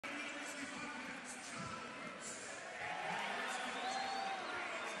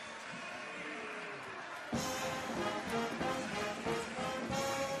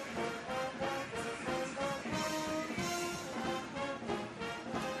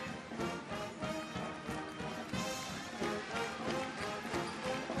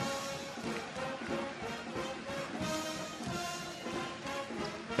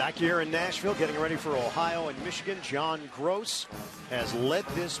Back here in Nashville, getting ready for Ohio and Michigan, John Gross has led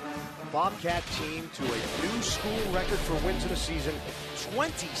this Bobcat team to a new school record for wins in a season,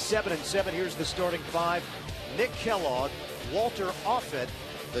 27-7. Here's the starting five: Nick Kellogg, Walter Offit,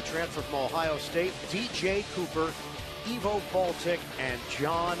 the transfer from Ohio State, DJ Cooper, Ivo Baltic, and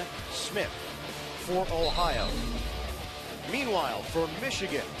John Smith for Ohio. Meanwhile, for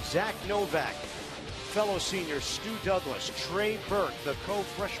Michigan, Zach Novak, fellow seniors Stu Douglas, Trey Burke, the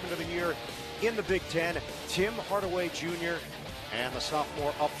co-freshman of the year in the Big Ten, Tim Hardaway Jr., and the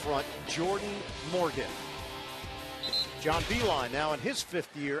sophomore up front, Jordan Morgan. John Beilein now in his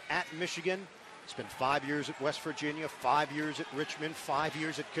fifth year at Michigan. Spent 5 years at West Virginia, 5 years at Richmond, 5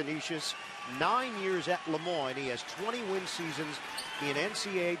 years at Canisius, 9 years at Lemoyne. He has 20 win seasons in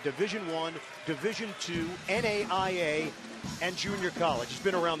NCAA, Division I, Division II, NAIA, and junior college. He's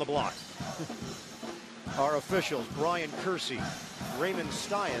been around the block. Our officials, Brian Kersey, Raymond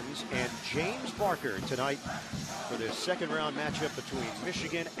Steins, and James Barker tonight for this second round matchup between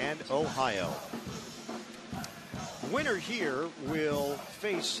Michigan and Ohio. Winner here will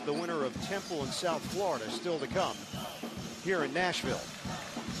face the winner of Temple and South Florida, still to come here in Nashville.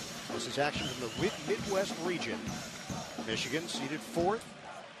 This is action from the Midwest region. Michigan seeded 4th,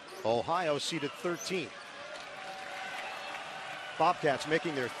 Ohio seeded 13th. Bobcats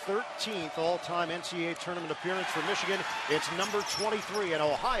making their 13th all-time NCAA tournament appearance for Michigan. It's number 23, and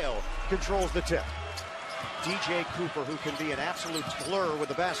Ohio controls the tip. DJ Cooper, who can be an absolute blur with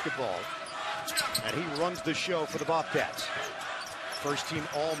the basketball, and he runs the show for the Bobcats. First team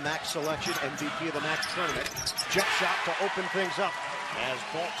All-MAC selection, MVP of the MAC tournament. Jump shot to open things up as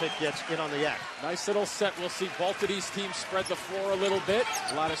Baltic gets in on the act. Nice little set. We'll see both of these teams spread the floor a little bit.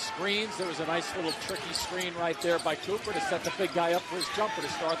 A lot of screens. There was a nice little tricky screen right there by Cooper to set the big guy up for his jumper to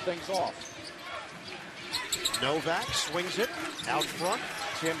start things off. Novak swings it out front.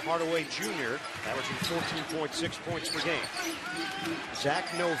 Tim Hardaway Jr. averaging 14.6 points per game. Zach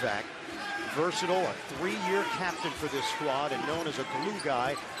Novak, versatile, a 3-year captain for this squad and known as a glue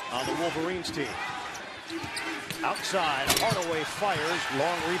guy on the Wolverines team. Outside, Hardaway fires,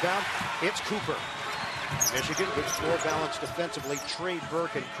 long rebound. It's Cooper. Michigan, good floor balance defensively. Trey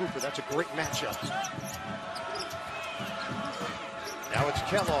Burke and Cooper, that's a great matchup. Now it's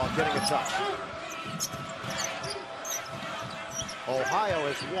Kellogg getting a touch. Ohio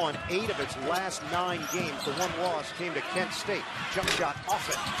has won 8 of its last 9 games. The one loss came to Kent State. Jump shot off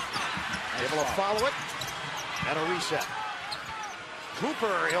it. Able to follow it. And a reset.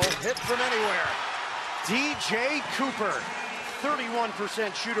 Cooper, he'll hit from anywhere. DJ Cooper,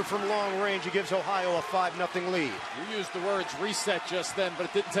 31% shooter from long range. He gives Ohio a 5-0 lead. You used the words reset just then, but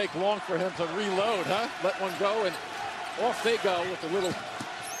it didn't take long for him to reload, huh? Let one go, and off they go with a little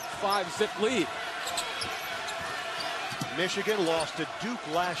 5-zip lead. Michigan lost to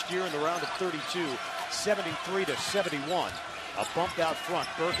Duke last year in the round of 32, 73-71. A bumped out front.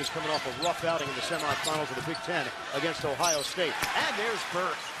 Burke is coming off a rough outing in the semifinals of the Big Ten against Ohio State. And there's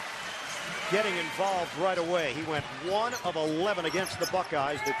Burke getting involved right away. He went 1 of 11 against the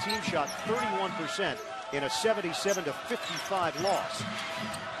Buckeyes. The team shot 31% in a 77-55 loss.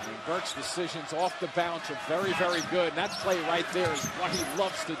 Burke's decisions off the bounce are very, very good. And that play right there is what he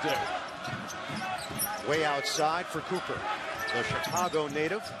loves to do. Way outside for Cooper, the Chicago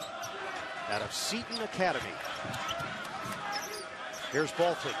native out of Seton Academy. Here's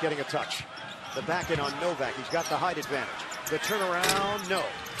Baltic getting a touch. The back end on Novak. He's got the height advantage. The turnaround, no.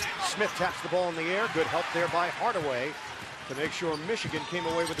 Smith taps the ball in the air. Good help there by Hardaway to make sure Michigan came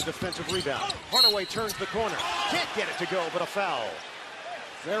away with a defensive rebound. Hardaway turns the corner. Can't get it to go, but a foul.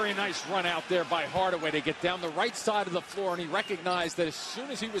 Very nice run out there by Hardaway to get down the right side of the floor, and he recognized that as soon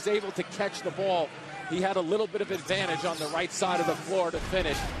as he was able to catch the ball, he had a little bit of advantage on the right side of the floor to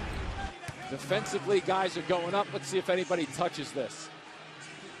finish. Defensively, guys are going up. Let's see if anybody touches this.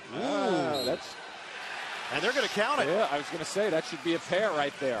 And they're going to count it. Yeah, I was going to say, that should be a pair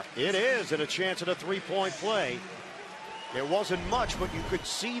right there. It is, and a chance at a three-point play. It wasn't much, but you could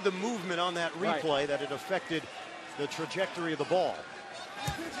see the movement on that replay, that it affected the trajectory of the ball.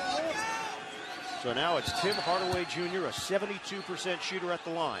 So now it's Tim Hardaway Jr., a 72% shooter at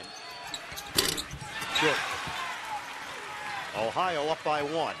the line. Good. Ohio up by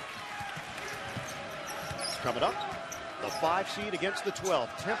 1. Coming up, the 5 seed against the 12.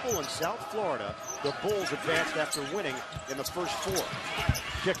 Temple and South Florida. The Bulls advanced after winning in the first 4.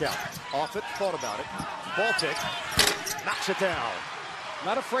 Kick out. Offit thought about it. Baltic knocks it down.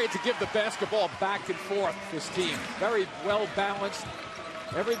 Not afraid to give the basketball back and forth, this team. Very well balanced.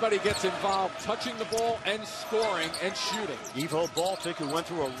 Everybody gets involved, touching the ball and scoring and shooting. Ivo Baltic, who went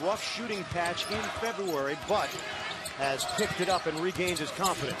through a rough shooting patch in February, but has picked it up and regained his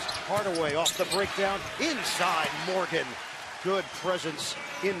confidence. Hardaway off the breakdown, inside Morgan. Good presence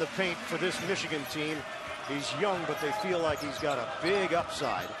in the paint for this Michigan team. He's young, but they feel like he's got a big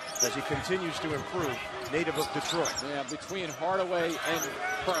upside as he continues to improve. Native of Detroit. Yeah, between Hardaway and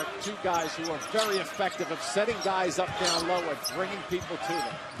Burke, two guys who are very effective of setting guys up down low and bringing people to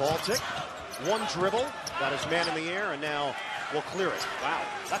them. Baltic, one dribble, got his man in the air, and now will clear it. Wow,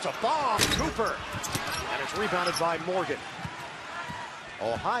 that's a bomb, Cooper. And it's rebounded by Morgan.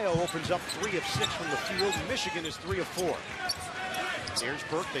 Ohio opens up 3 of 6 from the field. Michigan is 3 of 4. Here's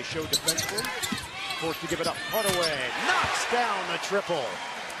Burke, they show defensively. Forced to give it up. Hardaway knocks down the triple.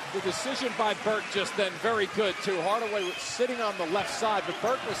 The decision by Burke just then, very good too. Hardaway was sitting on the left side, but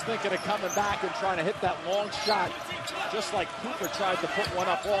Burke was thinking of coming back and trying to hit that long shot, just like Cooper tried to put one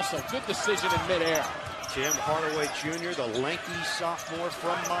up also. Good decision in midair. Tim Hardaway Jr., the lanky sophomore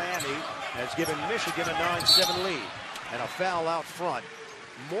from Miami, has given Michigan a 9-7 lead. And a foul out front.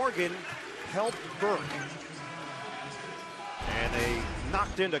 Morgan helped Burke. And they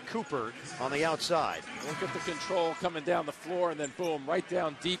knocked into Cooper on the outside. Look at the control coming down the floor, and then boom, right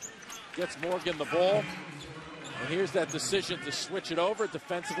down deep. Gets Morgan the ball. And here's that decision to switch it over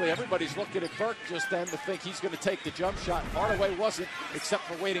defensively. Everybody's looking at Burke just then to think he's going to take the jump shot. Hardaway wasn't, except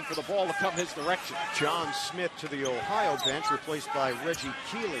for waiting for the ball to come his direction. John Smith to the Ohio bench, replaced by Reggie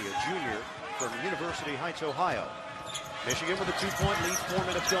Keeley, a junior from University Heights, Ohio. Michigan with a 2-point lead, 4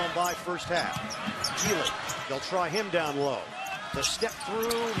 minutes gone by first half. Keeley, they'll try him down low. The step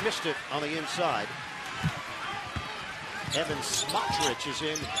through, missed it on the inside. Evan Smotrich is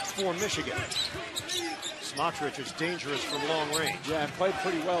in for Michigan. Smotrich is dangerous from long range. Yeah, and played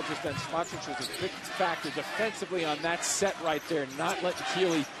pretty well just then. Smotrich was a big factor defensively on that set right there, not letting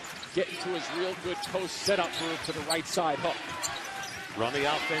Keeley get into his real good post setup move to the right side hook. Run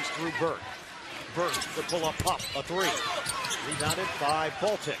the offense through Burke. Burke, the pull-up pop, a 3. Rebounded by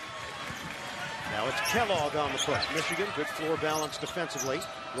Baltic. Now it's Kellogg on the push. Michigan, good floor balance defensively.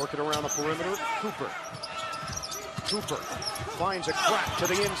 Working around the perimeter, Cooper. Cooper finds a crack to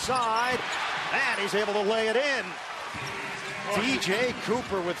the inside, and he's able to lay it in. DJ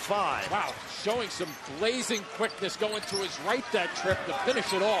Cooper with 5. Wow, showing some blazing quickness going to his right that trip to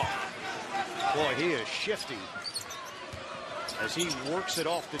finish it off. Boy, he is shifty as he works it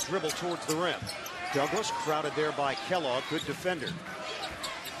off the dribble towards the rim. Douglas crowded there by Kellogg, good defender.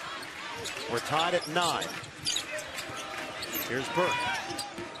 We're tied at 9. Here's Burke.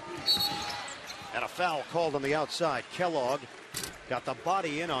 And a foul called on the outside. Kellogg got the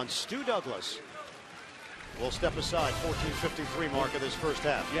body in on Stu Douglas. We'll step aside, 14:53 mark of this first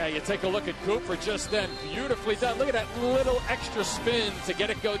half. Yeah, you take a look at Cooper just then. Beautifully done. Look at that little extra spin to get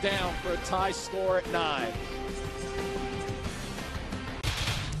it go down for a tie score at 9.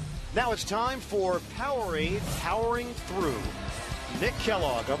 Now it's time for Powerade, powering through. Nick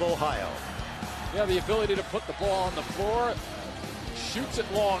Kellogg of Ohio. Yeah, the ability to put the ball on the floor, shoots at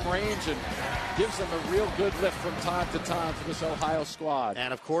long range, and gives them a real good lift from time to time for this Ohio squad.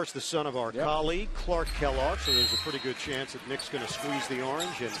 And, of course, the son of our colleague, Clark Kellogg, so there's a pretty good chance that Nick's going to squeeze the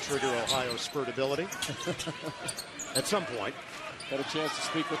orange and trigger Ohio's spurt ability at some point. Had a chance to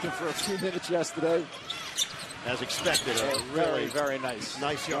speak with him for a few minutes yesterday. As expected, a very, very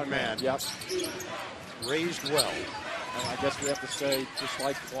nice young man. Yep. Raised well. And I guess we have to say, just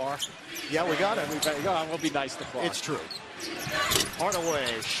like Clark. Yeah, we got it. We'll be nice to Clark. It's true.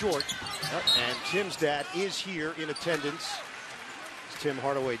 Hardaway short. And Tim's dad is here in attendance. It's Tim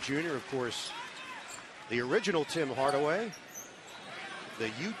Hardaway Jr., of course, the original Tim Hardaway. The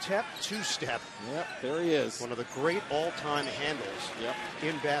UTEP two-step. Yep, there he is. One of the great all-time handles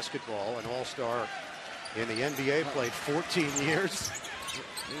in basketball, an all-star in the NBA, played 14 years.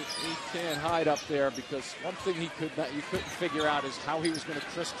 He can't hide up there because one thing you couldn't figure out is how he was going to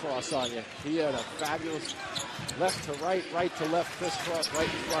crisscross on you. He had a fabulous left to right, right to left crisscross right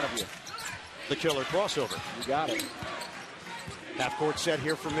in front of you. The killer crossover. You got it. Half-court set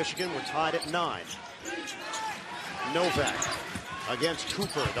here for Michigan. We're tied at 9. Novak against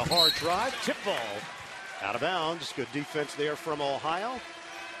Cooper. The hard drive. Tip ball. Out of bounds. Good defense there from Ohio.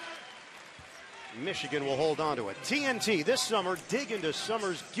 Michigan will hold on to it. TNT this summer, dig into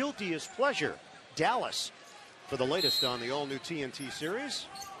summer's guiltiest pleasure. Dallas. For the latest on the all-new TNT series,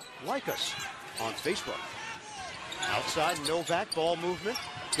 like us on Facebook. Outside, Novak, ball movement.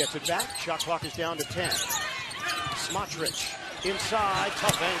 Gets it back. Shot clock is down to 10. Smotrich inside.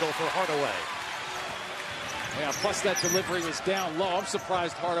 Tough angle for Hardaway. Yeah, plus that delivery was down low. I'm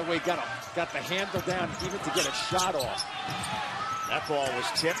surprised Hardaway got the handle down even to get a shot off. That ball was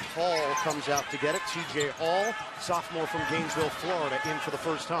tipped. Hall comes out to get it. T.J. Hall, sophomore from Gainesville, Florida, in for the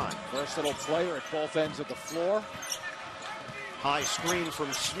first time. Versatile player at both ends of the floor. High screen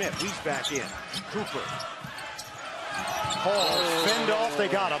from Smith. He's back in. Cooper. Hall fend off. They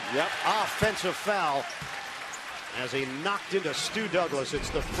got him. Yep. Offensive foul as he knocked into Stu Douglas.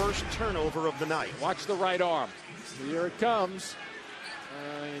 It's the first turnover of the night. Watch the right arm. Here it comes.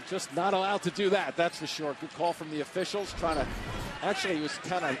 Just not allowed to do that, that's for sure. Good call from the officials. Actually, he was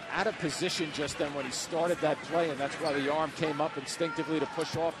kind of out of position just then when he started that play, and that's why the arm came up instinctively to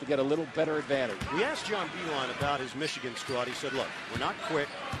push off to get a little better advantage. We asked John Beeline about his Michigan squad. He said, look, we're not quick,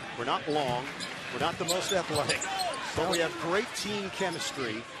 we're not long, we're not the most athletic, but we have great team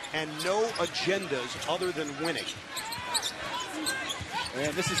chemistry and no agendas other than winning.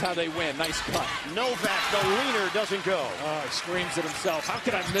 And this is how they win. Nice cut. Novak, the leaner, doesn't go. Oh, he screams at himself. How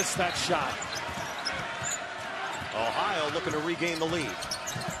could I miss that shot? Ohio looking to regain the lead.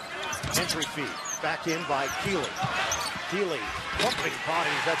 Entry feed. Back in by Keeley. Keeley pumping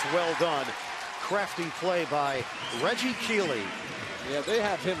bodies. That's well done. Crafty play by Reggie Keeley. Yeah, they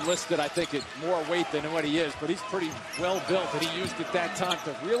have him listed, I think, at more weight than what he is, but he's pretty well built, and he used at that time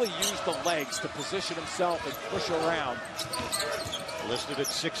to really use the legs to position himself and push around. Listed at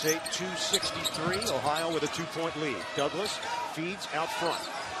 6'8", 263. Ohio with a 2-point lead. Douglas feeds out front.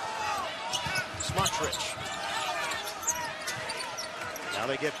 Smotrich. Now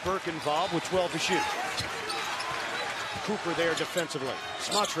they get Burke involved with 12 to shoot. Cooper there defensively.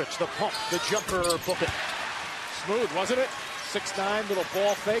 Smotrich, the pump, the jumper, book it. Smooth, wasn't it? 6'9", little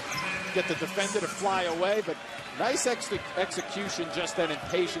ball fake. Get the defender to fly away, but nice execution just then, and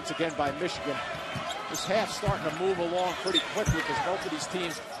patience again by Michigan. This half starting to move along pretty quickly because both of these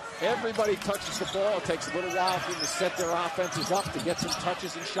teams, everybody touches the ball. It takes a little while for them to set their offenses up to get some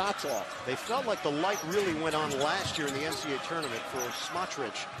touches and shots off. They felt like the light really went on last year in the NCAA tournament for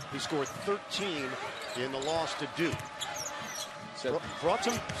Smotrich. He scored 13 in the loss to Duke. Brought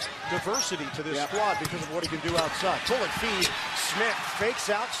some diversity to this squad because of what he can do outside. Bullet feed. Smith fakes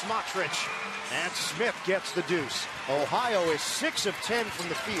out Smotrich. And Smith gets the deuce. Ohio is 6 of 10 from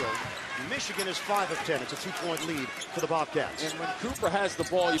the field. Michigan is 5 of 10. It's a 2-point lead for the Bobcats. And when Cooper has the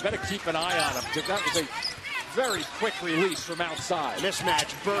ball, you better keep an eye on him, because that was a very quick release from outside.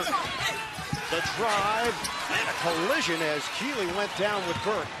 Mismatch. Burke. The drive. And a collision as Keeley went down with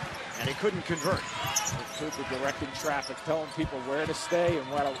Burke. And he couldn't convert. Cooper directing traffic, telling people where to stay and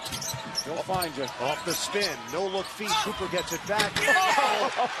what he'll find you. Off the spin, no look feed. Cooper gets it back.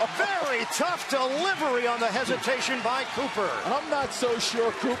 Oh, very tough delivery on the hesitation by Cooper. I'm not so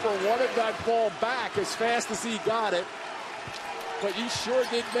sure Cooper wanted that ball back as fast as he got it. But he sure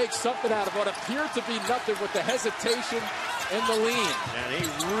did make something out of what appeared to be nothing with the hesitation and the lean. And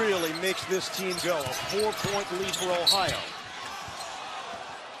he really makes this team go. A 4-point lead for Ohio.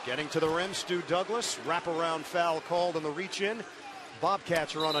 Getting to the rim, Stu Douglas. Wraparound foul called on the reach-in.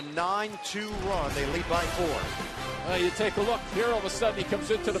 Bobcats are on a 9-2 run. They lead by 4. Well, you take a look. Here all of a sudden he comes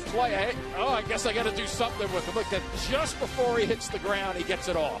into the play. Hey, I guess I got to do something with him. Look, that just before he hits the ground, he gets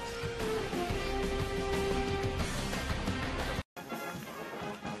it off.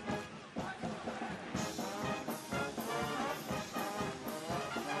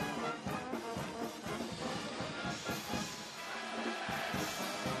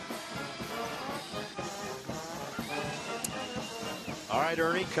 All right,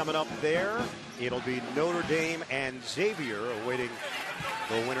 Ernie, coming up there, it'll be Notre Dame and Xavier awaiting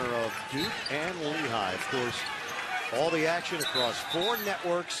the winner of Duke and Lehigh. Of course, all the action across 4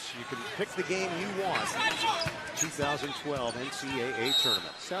 networks. You can pick the game you want. 2012 NCAA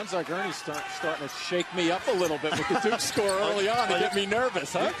tournament. Sounds like Ernie's starting to shake me up a little bit with the Duke score early on to get me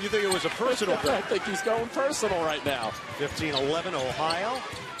nervous, huh? You think it was a personal bet? I think he's going personal right now. 15-11 Ohio.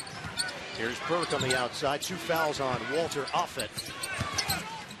 Here's Burke on the outside. 2 fouls on Walter Offit.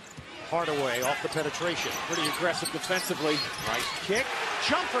 Hardaway off the penetration. Pretty aggressive defensively. Nice kick.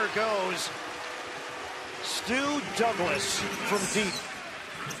 Jumper goes. Stu Douglas from deep.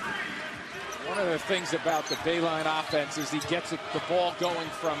 One of the things about the Bayline offense is he gets the ball going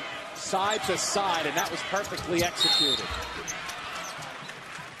from side to side, and that was perfectly executed.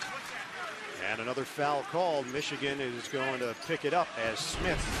 And another foul called. Michigan is going to pick it up as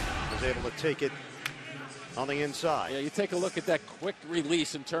Smith was able to take it on the inside. Yeah, you take a look at that quick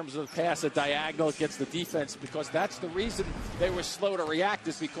release in terms of the pass, a diagonal against the defense, because that's the reason they were slow to react,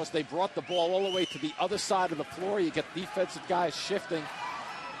 is because they brought the ball all the way to the other side of the floor. You get defensive guys shifting,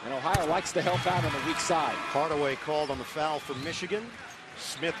 and Ohio likes to help out on the weak side. Hardaway called on the foul for Michigan.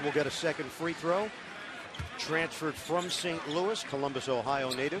 Smith will get a second free throw. Transferred from St. Louis, Columbus, Ohio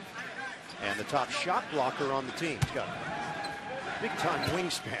native, and the top shot blocker on the team. Scott. Big time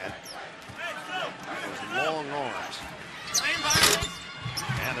wingspan. Those long arms.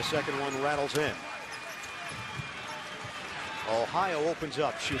 And the second one rattles in. Ohio opens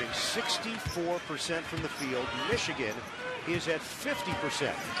up, shooting 64% from the field. Michigan is at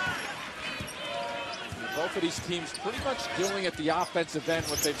 50%. Both of these teams pretty much doing at the offensive end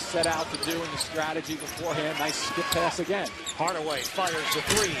what they've set out to do in the strategy beforehand. Nice skip pass again. Hardaway fires the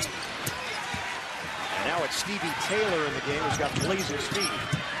three. And now it's Stevie Taylor in the game, who's got blazing speed.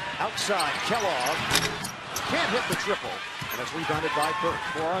 Outside, Kellogg can't hit the triple. And it's rebounded by Burke.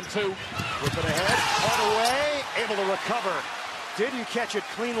 4-on-2. Whip it ahead. Hardaway able to recover. Did you catch it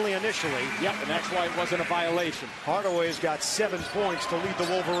cleanly initially? Yep, and that's why it wasn't a violation. Hardaway's got 7 points to lead the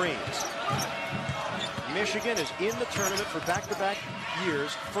Wolverines. Michigan is in the tournament for back-to-back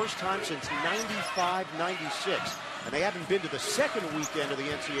years, first time since 95-96. And they haven't been to the second weekend of the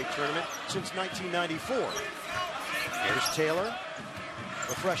NCAA tournament since 1994. Here's Taylor,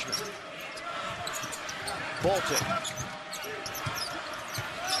 the freshman. Baltic.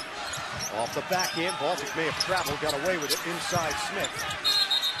 Off the back end, Baltic may have traveled, got away with it inside Smith.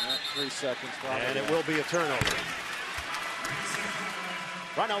 3 seconds probably. And it will be a turnover.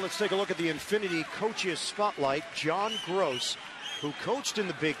 Right now, let's take a look at the Infinity Coaches Spotlight. John Gross, who coached in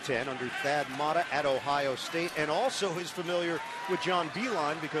the Big Ten under Thad Matta at Ohio State, and also is familiar with John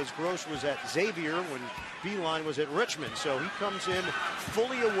Beilein because Gross was at Xavier when Beilein was at Richmond. So he comes in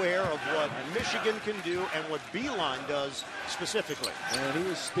fully aware of what Michigan can do and what Beilein does specifically. And he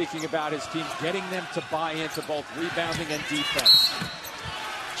was speaking about his team getting them to buy into both rebounding and defense.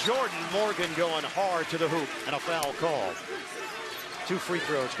 Jordan Morgan going hard to the hoop, and a foul call. 2 free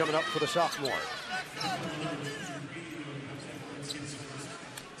throws coming up for the sophomore.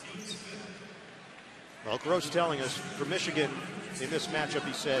 Well, Gross telling us for Michigan in this matchup,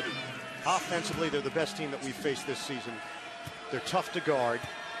 he said, offensively, they're the best team that we've faced this season. They're tough to guard,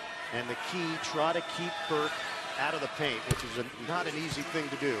 and the key, try to keep Burke out of the paint, which is not an easy thing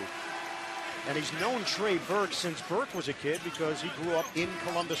to do. And he's known Trey Burke since Burke was a kid because he grew up in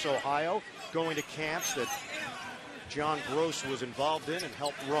Columbus, Ohio, going to camps that John Gross was involved in and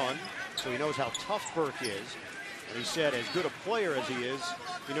helped run, so he knows how tough Burke is. And he said, as good a player as he is,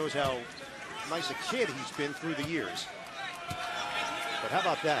 he knows how nice a kid he's been through the years. But how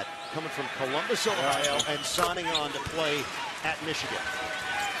about that? Coming from Columbus, Ohio, and signing on to play at Michigan.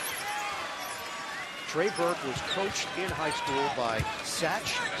 Trey Burke was coached in high school by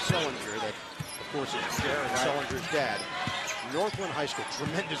Satch Sullinger, that, of course, is Jared Sullinger's dad. Northland High School,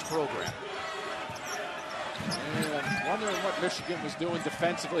 tremendous program. And wondering what Michigan was doing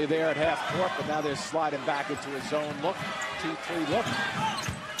defensively there at half court, but now they're sliding back into a zone look, 2-3 look.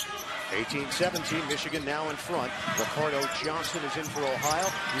 18-17, Michigan now in front. Ricardo Johnson is in for Ohio.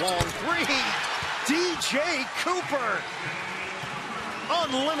 Long three. DJ Cooper.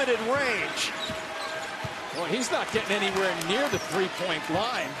 Unlimited range. Well, he's not getting anywhere near the three-point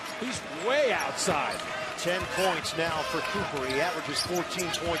line. He's way outside. 10 points now for Cooper. He averages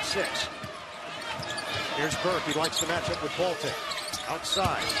 14.6. Here's Burke. He likes to match up with Baltic.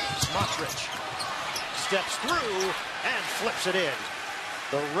 Outside, Smotrich steps through and flips it in.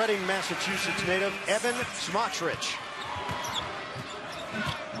 The Reading, Massachusetts native, Evan Smotrich.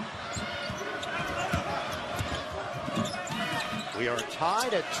 We are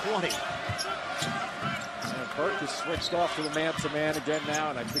tied at 20. And Burke has switched off to the man-to-man again now,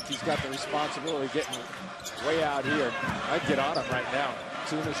 and I think he's got the responsibility of getting way out here. I'd get on him right now.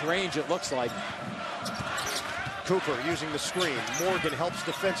 To his range, it looks like. Cooper using the screen. Morgan helps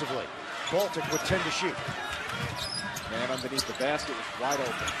defensively. Baltic with 10 to shoot. Man underneath the basket was wide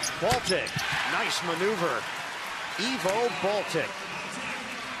open. Baltic, nice maneuver. Ivo Baltic,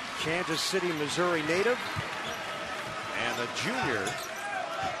 Kansas City, Missouri native. And the junior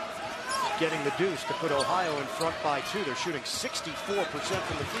getting the deuce to put Ohio in front by 2. They're shooting 64%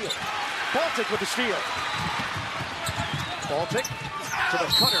 from the field. Baltic with the steal. Baltic to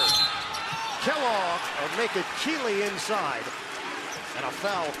the cutter. Kellogg will make it Keeley inside. And a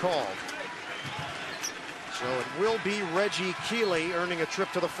foul called. So it will be Reggie Keeley earning a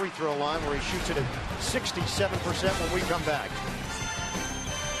trip to the free throw line where he shoots it at 67% when we come back.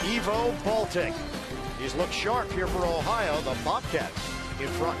 Ivo Baltic. He's looked sharp here for Ohio. The Bobcats in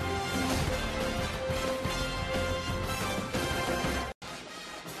front.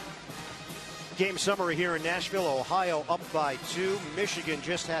 Game summary here in Nashville. Ohio up by 2. Michigan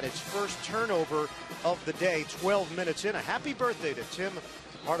just had its first turnover of the day. 12 minutes in. A happy birthday to Tim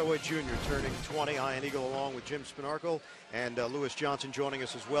Hardaway Jr. turning 20. Ian Eagle along with Jim Spinarco and Lewis Johnson joining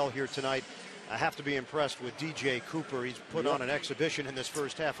us as well here tonight. I have to be impressed with DJ Cooper. He's put on an exhibition in this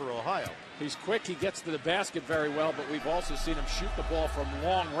first half for Ohio. He's quick. He gets to the basket very well, but we've also seen him shoot the ball from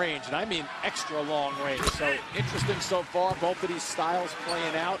long range, and I mean extra long range. So interesting so far. Both of these styles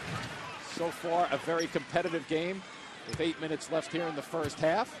playing out. So far, a very competitive game with 8 minutes left here in the first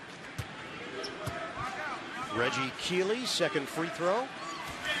half. Reggie Keeley, second free throw.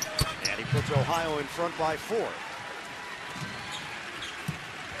 And he puts Ohio in front by 4.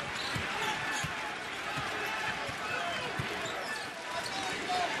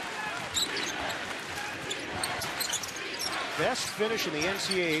 Best finish in the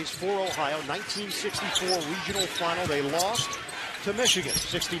NCAAs for Ohio, 1964 regional final. They lost to Michigan,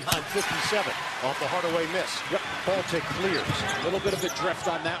 69-57, off the Hardaway miss. Yep. Baltic clears. A little bit of a drift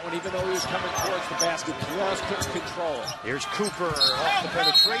on that one, even though he was coming towards the basket. Just couldn't control it. Here's Cooper off the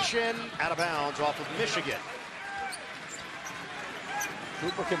penetration, out of bounds off of Michigan.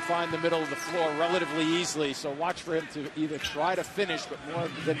 Cooper can find the middle of the floor relatively easily, so watch for him to either try to finish, but more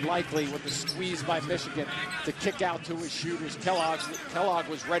than likely with the squeeze by Michigan to kick out to his shooters. Kellogg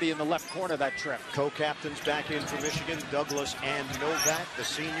was ready in the left corner that trip. Co-captains back in for Michigan, Douglas and Novak, the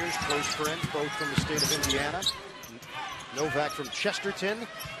seniors, close friends, both from the state of Indiana. Novak from Chesterton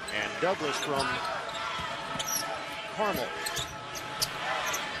and Douglas from Carmel.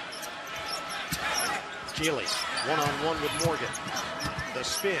 Keeley, one-on-one with Morgan. The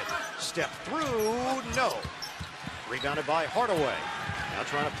spin, step through, no. Rebounded by Hardaway. Now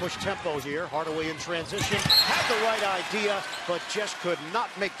trying to push tempo here. Hardaway in transition, had the right idea, but just could not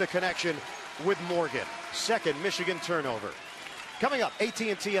make the connection with Morgan. Second Michigan turnover. Coming up,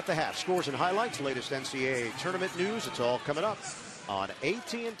 AT&T at the half. Scores and highlights, latest NCAA tournament news. It's all coming up on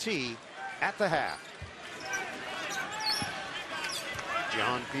AT&T at the half.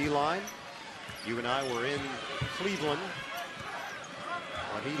 John Beilein, you and I were in Cleveland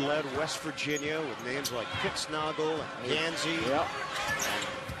when he led West Virginia with names like Pittsnoggle and Gansey. Yep. And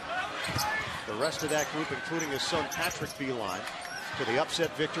the rest of that group, including his son Patrick Beilein, to the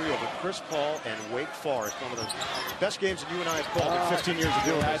upset victory over Chris Paul and Wake Forest. One of the best games that you and I have called in 15 years of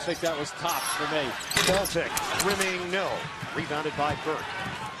doing this. I think that was tops for me. Baltic, rimming, no. Rebounded by Burke.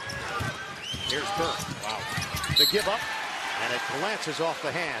 Here's Burke. Wow. The give up, and it glances off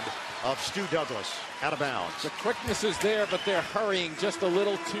the hand of Stu Douglas, out of bounds. The quickness is there, but they're hurrying just a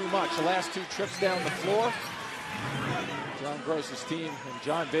little too much. The last two trips down the floor, John Gross's team and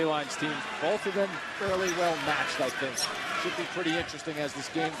John Beilein's team, both of them fairly well matched, I think. Should be pretty interesting as this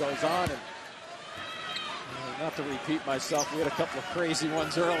game goes on. And not to repeat myself, we had a couple of crazy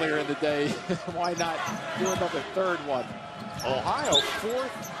ones earlier in the day. Why not do another third one? Ohio,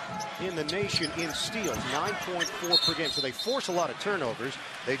 fourth in the nation in steals, 9.4 per game. So they force a lot of turnovers.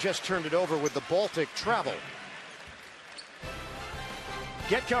 They just turned it over with the Baltic travel.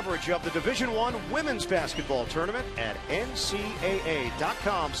 Get coverage of the Division I women's basketball tournament at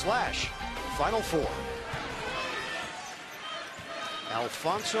ncaa.com/Final Four.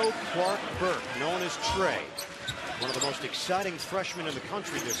 Alfonso Clark Burke, known as Trey, one of the most exciting freshmen in the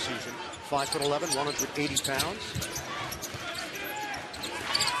country this season. 5'11", 180 pounds.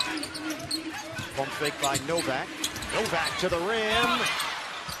 Pump fake by Novak. Novak to the rim.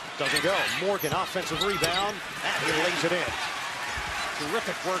 Doesn't go. Morgan, offensive rebound, and he lays it in.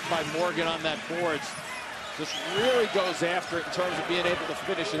 Terrific work by Morgan on that boards. Just really goes after it in terms of being able to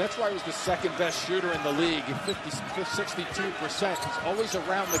finish. And that's why he was the second best shooter in the league, 62%. He's always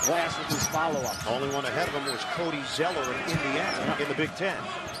around the glass with his follow-up. Only one ahead of him was Cody Zeller of Indiana in the Big Ten.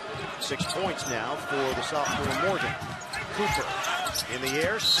 6 points now for the sophomore Morgan. Cooper in the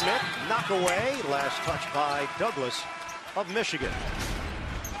air. Smith, knock away. Last touch by Douglas of Michigan.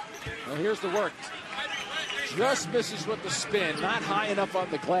 Well, here's the work. Just misses with the spin. Not high enough on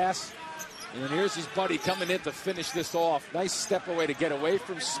the glass. And here's his buddy coming in to finish this off. Nice step away to get away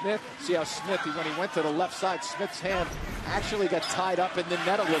from Smith. See how Smith, when he went to the left side, Smith's hand actually got tied up in the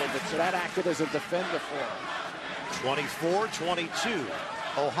net a little bit. So that acted as a defender for him. 24-22,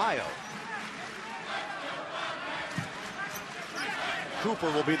 Ohio. Cooper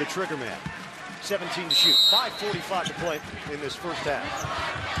will be the trigger man. 17 to shoot. 5:45 to play in this first half.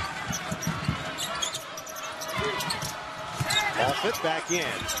 Off it, back in.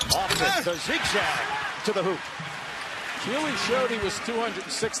 Off it, the zigzag to the hoop. Keeley showed he was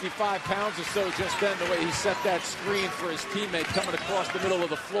 265 pounds or so just then, the way he set that screen for his teammate coming across the middle of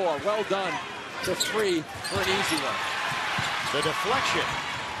the floor. Well done. The three for an easy one. The deflection.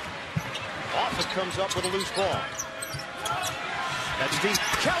 Off it comes up with a loose ball. That's deep.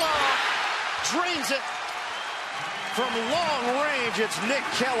 Kellogg drains it. From long range, it's Nick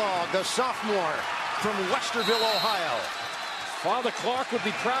Kellogg, the sophomore from Westerville, Ohio. Father Clark would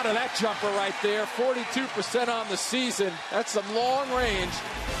be proud of that jumper right there. 42% on the season. That's some long range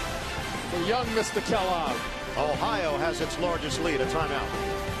for young Mr. Kellogg. Ohio has its largest lead, a timeout.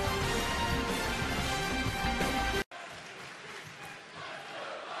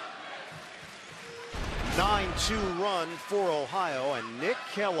 9-2 run for Ohio, and Nick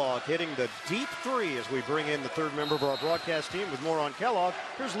Kellogg hitting the deep three as we bring in the third member of our broadcast team. With more on Kellogg,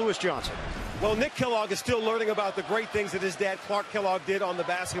 here's Lewis Johnson. Well, Nick Kellogg is still learning about the great things that his dad, Clark Kellogg, did on the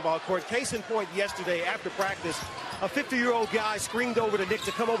basketball court. Case in point, yesterday after practice, a 50-year-old guy screamed over to Nick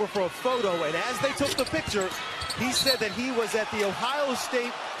to come over for a photo, and as they took the picture, he said that he was at the Ohio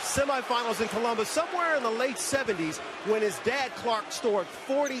State semifinals in Columbus somewhere in the late 70s when his dad, Clark, scored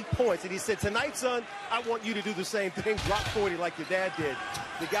 40 points. And he said, tonight, son, I want you to do the same thing, drop 40 like your dad did.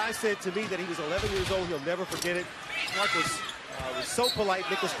 The guy said to me that he was 11 years old. He'll never forget it. Clark was so polite.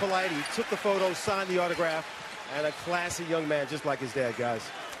 Nick was polite. He took the photo, signed the autograph, and a classy young man just like his dad, guys.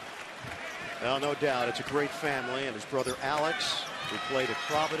 Well, no doubt. It's a great family. And his brother Alex, who played at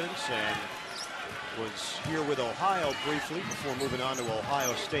Providence and was here with Ohio briefly before moving on to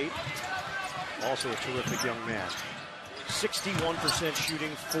Ohio State. Also a terrific young man. 61% shooting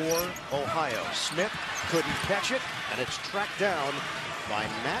for Ohio. Smith couldn't catch it, and it's tracked down by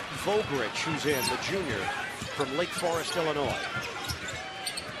Matt Vogrich, who's in, the junior from Lake Forest, Illinois.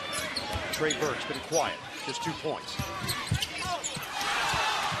 Trey Burke's been quiet, just 2 points.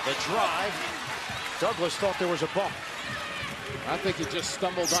 The drive. Douglas thought there was a bump. I think he just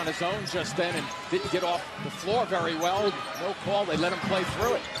stumbled on his own just then and didn't get off the floor very well. No call. They let him play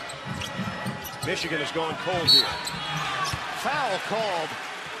through it. Michigan has gone cold here. Foul called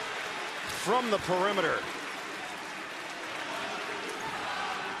from the perimeter.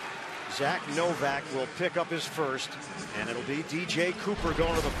 Zach Novak will pick up his first, and it'll be DJ Cooper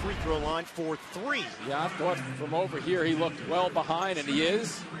going to the free throw line for 3. Yeah, I thought from over here he looked well behind, and he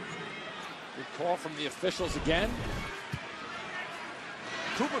is. Good call from the officials again.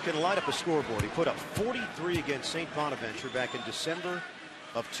 Cooper can light up a scoreboard. He put up 43 against St. Bonaventure back in December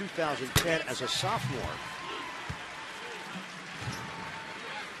of 2010 as a sophomore.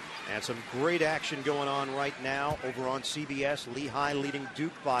 And some great action going on right now over on CBS. Lehigh leading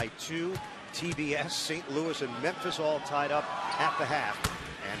Duke by 2. TBS, St. Louis, and Memphis all tied up at the half.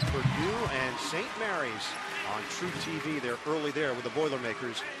 And Purdue and St. Mary's on True TV. They're early there with the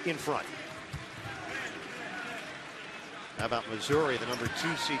Boilermakers in front. How about Missouri, the number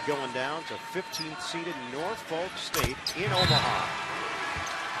 2 seed, going down to 15th seeded Norfolk State in Omaha.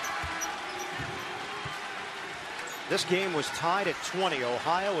 This game was tied at 20.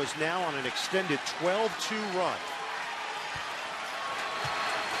 Ohio is now on an extended 12-2 run.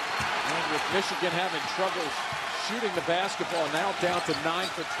 And with Michigan having trouble shooting the basketball, now down to 9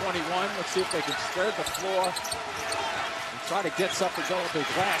 for 21. Let's see if they can spread the floor and try to get something going with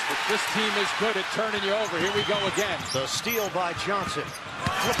the glass. But this team is good at turning you over. Here we go again. The steal by Johnson.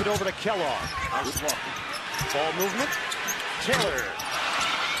 Flip it over to Kellogg. Ball movement. Taylor.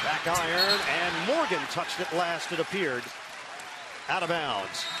 Back iron, and Morgan touched it last, it appeared. Out of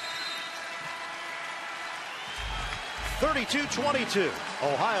bounds. 32-22.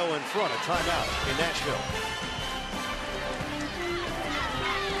 Ohio in front, a timeout in Nashville.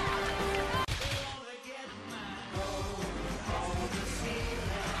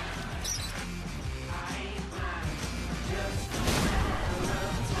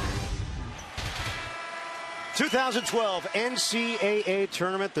 '12 NCAA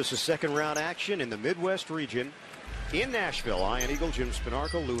tournament. This is second round action in the Midwest region in Nashville. Ian Eagle, Jim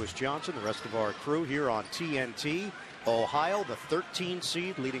Spinarco, Lewis Johnson, the rest of our crew here on TNT. Ohio, the 13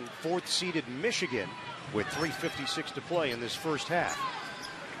 seed, leading 4th seeded Michigan with 3:56 to play in this first half.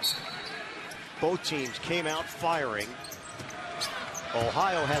 Both teams came out firing.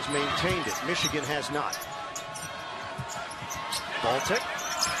 Ohio has maintained it. Michigan has not. Baltic,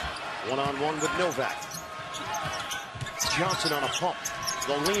 one-on-one with Novak. Johnson on a pump.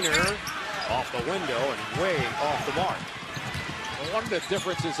 The leaner off the window and way off the mark. Well, one of the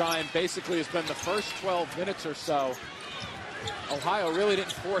differences, Ian, basically has been the first 12 minutes or so. Ohio really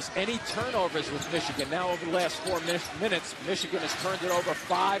didn't force any turnovers with Michigan. Now over the last 4 minutes, Michigan has turned it over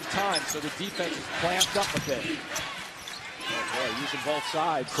 5 times, so the defense is clamped up a bit. Oh boy, using both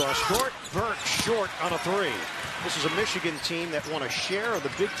sides. Cross court, Burke short on a 3. This is a Michigan team that won a share of the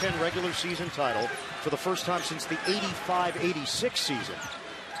Big Ten regular season title for the first time since the 85-86 season.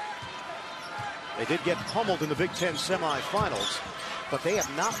 They did get pummeled in the Big Ten semifinals, but they have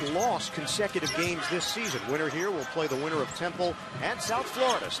not lost consecutive games this season. Winner here will play the winner of Temple and South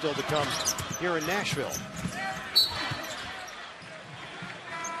Florida, still to come here in Nashville.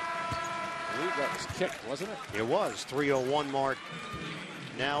 That was kicked, wasn't it? It was. 3:01 mark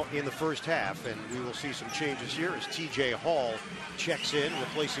now in the first half, and we will see some changes here as TJ Hall checks in,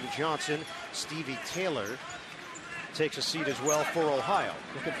 replacing Johnson. Stevie Taylor takes a seat as well for Ohio.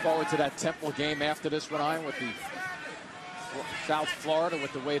 Looking forward to that Temple game after this one, Ian, with the South Florida,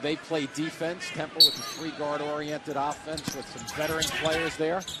 with the way they play defense. Temple with the three-guard oriented offense with some veteran players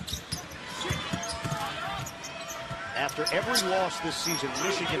there. After every loss this season,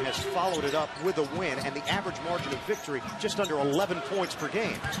 Michigan has followed it up with a win, and the average margin of victory just under 11 points per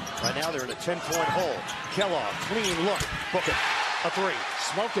game. Right now they're in a 10-point hole. Kellogg, clean look, book it, a three.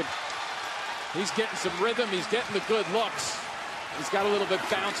 Smoking. He's getting some rhythm. He's getting the good looks. He's got a little bit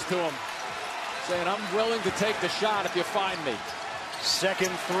bounce to him. Saying, I'm willing to take the shot if you find me. Second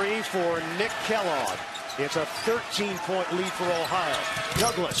three for Nick Kellogg. It's a 13-point lead for Ohio.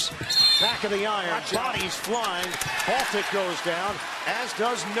 Douglas, back of the iron, bodies flying. Baltic goes down, as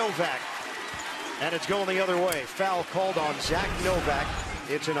does Novak. And it's going the other way. Foul called on Zach Novak.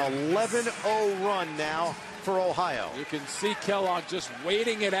 It's an 11-0 run now for Ohio. You can see Kellogg just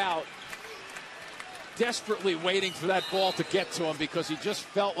waiting it out. Desperately waiting for that ball to get to him because he just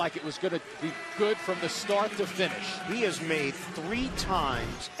felt like it was going to be good from the start to finish. He has made 3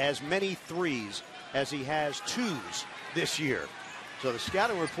 times as many threes as he has twos this year. So the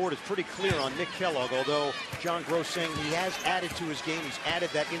scouting report is pretty clear on Nick Kellogg, although John Gross saying he has added to his game. He's added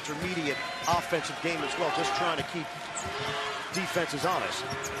that intermediate offensive game as well, just trying to keep defenses honest.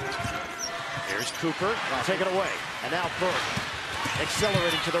 Here's Cooper, take it away. And now Burke.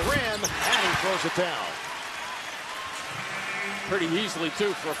 Accelerating to the rim, and he throws it down. Pretty easily,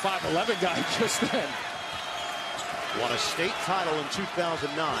 too, for a 5'11 guy just then. Won a state title in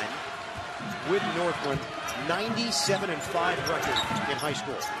 2009 with Northland, 97-5 record in high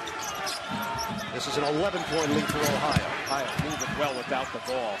school. This is an 11-point lead for Ohio. Ohio moving well without the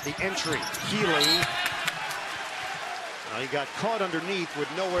ball. The entry, Keeley. He got caught underneath with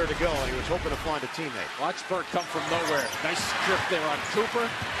nowhere to go, and he was hoping to find a teammate. Watch Burke come from nowhere. Nice strip there on Cooper.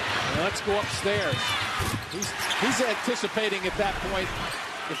 And let's go upstairs. He's anticipating at that point.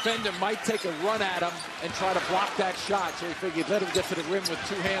 Defender might take a run at him and try to block that shot, so he figured let him get to the rim with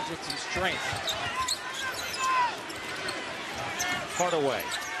 2 hands with some strength. Hardaway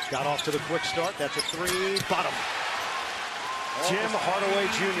got off to the quick start. That's a 3. Bottom. Tim Hardaway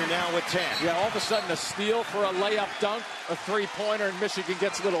Jr. now with 10. Yeah, all of a sudden a steal for a layup dunk, a 3-pointer, and Michigan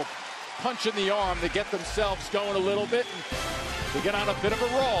gets a little punch in the arm to get themselves going a little bit and to get on a bit of a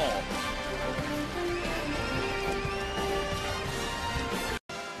roll.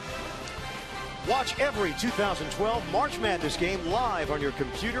 Watch every 2012 March Madness game live on your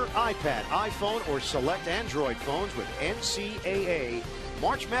computer, iPad, iPhone, or select Android phones with NCAA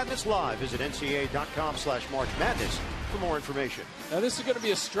March Madness Live. Visit ncaa.com/March Madness for more information. Now this is going to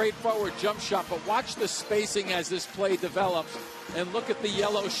be a straightforward jump shot, but watch the spacing as this play develops and look at the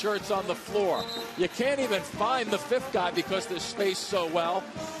yellow shirts on the floor. You can't even find the 5th guy because they're spaced so well.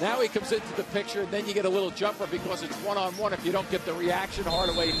 Now he comes into the picture, and then you get a little jumper because it's one-on-one. If you don't get the reaction,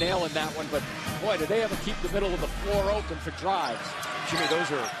 Hardaway nailing that one. But boy, did they ever keep the middle of the floor open for drives. Jimmy,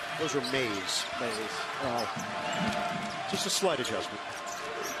 those are maze. Oh. Just a slight adjustment.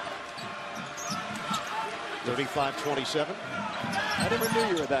 35-27. I never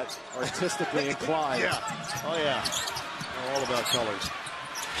knew you were that artistically inclined. Yeah. Oh, yeah. All about colors.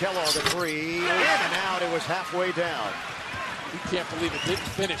 Kellogg a 3. In and out. It was halfway down. You can't believe it didn't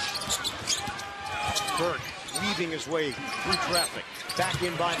finish. Burke weaving his way through traffic. Back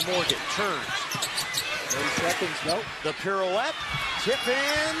in by Morgan. Turns. 30 seconds. Nope. The pirouette. Tip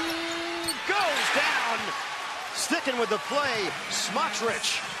in. Goes down. Sticking with the play.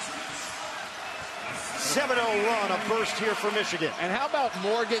 Smotrich. 7-0 run, a burst here for Michigan. And how about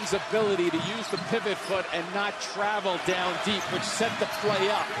Morgan's ability to use the pivot foot and not travel down deep, which set the play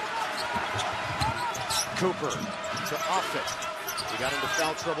up. Cooper to Offit. He got into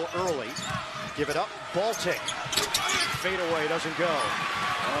foul trouble early. Give it up. Baltic. Fade away, doesn't go.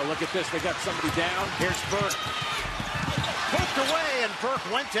 Oh, look at this. They got somebody down. Here's Burke. Poked away, and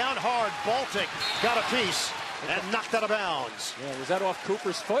Burke went down hard. Baltic got a piece and knocked out of bounds. Yeah, was that off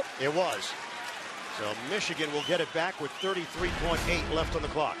Cooper's foot? It was. So Michigan will get it back with 33.8 left on the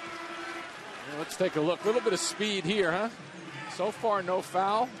clock. Well, let's take a look. A little bit of speed here, huh? So far, no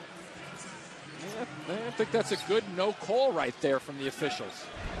foul. Yeah, I think that's a good no call right there from the officials.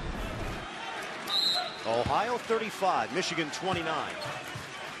 Ohio 35, Michigan 29.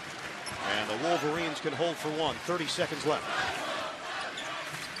 And the Wolverines can hold for one. 30 seconds left.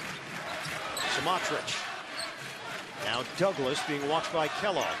 Smotrich. Now Douglas being watched by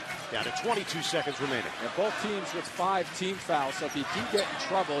Kellogg. Down to 22 seconds remaining. And both teams with 5 team fouls, so if you do get in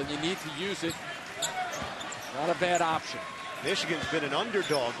trouble and you need to use it, Not a bad option. Michigan's been an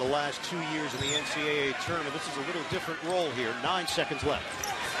underdog the last 2 years in the NCAA tournament. This is a little different role here. 9 seconds left.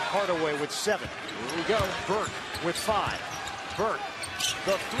 Hardaway with 7. Here we go. Burke with 5. Burke,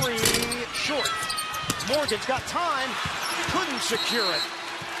 the 3, short. Morgan's got time. Couldn't secure it.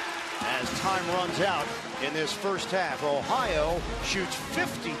 As time runs out in this first half, Ohio shoots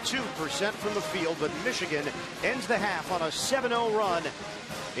 52% from the field, but Michigan ends the half on a 7-0 run.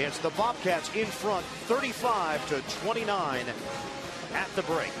 It's the Bobcats in front, 35-29 at the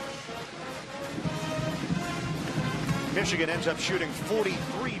break. Michigan ends up shooting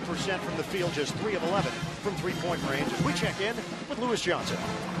 43% from the field, just 3 of 11 from three-point range. As we check in with Lewis Johnson.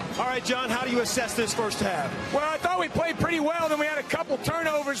 All right, John, how do you assess this first half? Well, I thought we played pretty well. Then we had a couple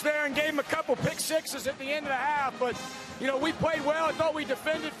turnovers there and gave them a couple pick sixes at the end of the half. But, you know, we played well. I thought we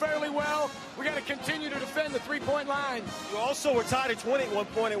defended fairly well. We got to continue to defend the three-point line. You also were tied at 20 at one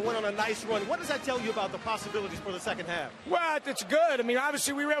point and went on a nice run. What does that tell you about the possibilities for the second half? Well, it's good. I mean,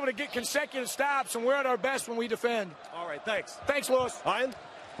 obviously, we were able to get consecutive stops, and we're at our best when we defend. All right, thanks. Thanks, Lewis. Ryan?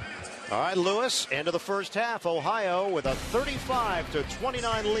 All right, Lewis, end of the first half. Ohio with a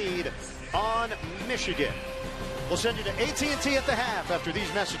 35-29 lead on Michigan. We'll send you to AT&T at the half after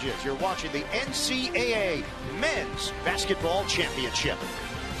these messages. You're watching the NCAA Men's Basketball Championship.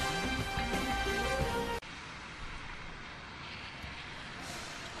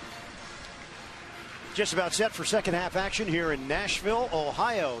 Just about set for second half action here in Nashville.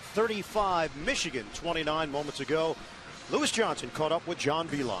 Ohio 35, Michigan 29 moments ago. Lewis Johnson caught up with John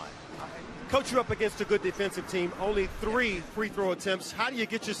Beilein. Coach, you're up against a good defensive team. Only 3 free throw attempts. How do you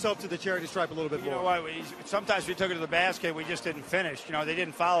get yourself to the charity stripe a little bit more? You know what? Sometimes we took it to the basket. We just didn't finish. You know, they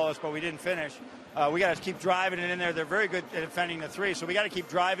didn't follow us, but we didn't finish. We got to keep driving it in there. They're very good at defending the 3, so we got to keep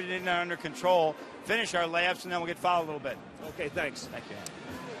driving it in there under control, finish our layups, and then we'll get fouled a little bit. Okay, thanks. Thank you.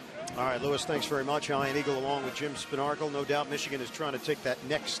 All right, Lewis, thanks very much. Ian Eagle along with Jim Spinargle. No doubt Michigan is trying to take that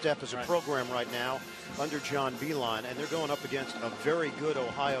next step as a program right now under John Beilein, and they're going up against a very good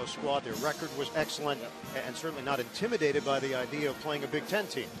Ohio squad. Their record was excellent and certainly not intimidated by the idea of playing a Big Ten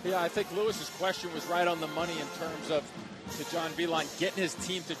team. Yeah, I think Lewis's question was right on the money in terms of, to John Beilein, getting his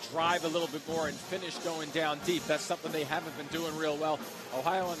team to drive a little bit more and finish going down deep. That's something they haven't been doing real well.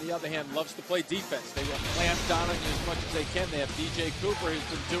 Ohio, on the other hand, loves to play defense. They will clamp down on you as much as they can. They have DJ Cooper, who's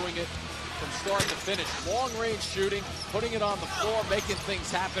been doing it from start to finish. Long-range shooting, putting it on the floor, making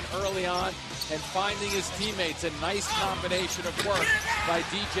things happen early on, and finding his teammates. A nice combination of work by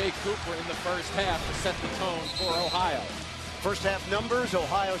DJ Cooper in the first half to set the tone for Ohio. First half numbers,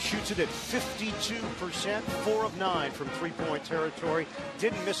 Ohio shoots it at 52%, 4 of 9 from three-point territory.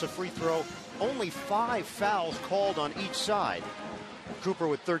 Didn't miss a free throw. Only 5 fouls called on each side. Cooper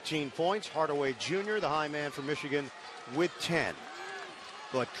with 13 points. Hardaway Jr., the high man for Michigan, with 10.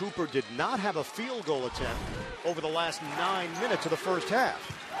 But Cooper did not have a field goal attempt over the last 9 minutes of the first half.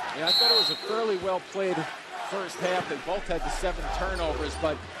 Yeah, I thought it was a fairly well-played first half. They both had the 7 turnovers,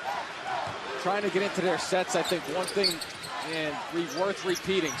 but trying to get into their sets, I think one thing and worth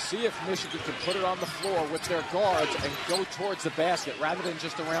repeating, see if Michigan can put it on the floor with their guards and go towards the basket rather than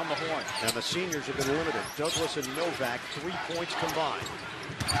just around the horn. And the seniors have been limited. Douglas and Novak, 3 points combined.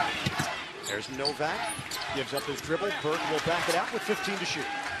 There's Novak, gives up his dribble. Burke will back it out with 15 to shoot.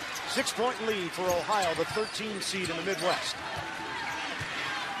 6-point lead for Ohio, the 13 seed in the Midwest.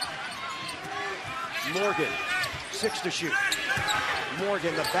 Morgan, 6 to shoot.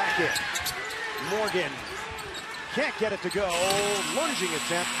 Morgan, the back end. Morgan can't get it to go. Lunging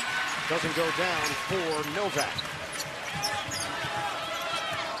attempt doesn't go down for Novak.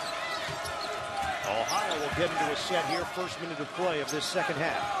 Ohio will get into a set here. First minute of play of this second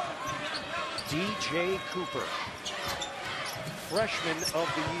half. DJ Cooper, freshman of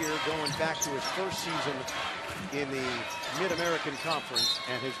the year, going back to his first season in the Mid-American Conference,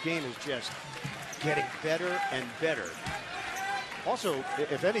 and his game is just getting better and better. Also,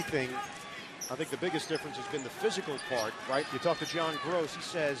 if anything, I think the biggest difference has been the physical part, right? You talk to John Gross, he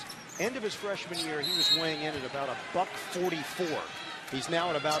says end of his freshman year, he was weighing in at about $144. He's now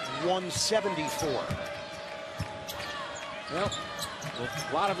at about 174. Well,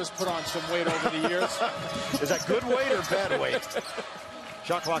 a lot of us put on some weight over the years. Is that good weight or bad weight?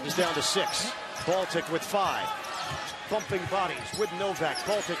 Shot clock is down to 6. Baltic with 5. Bumping bodies with Novak.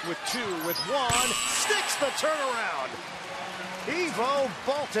 Baltic with 2, with 1. Sticks the turnaround. Ivo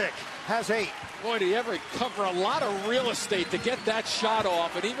Baltic has 8. Boy, did he ever cover a lot of real estate to get that shot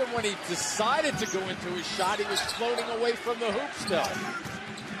off. And even when he decided to go into his shot, he was floating away from the hoop still.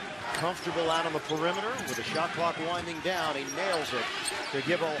 Comfortable out on the perimeter with the shot clock winding down. He nails it to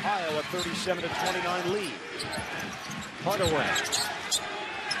give Ohio a 37-29 lead. Hardaway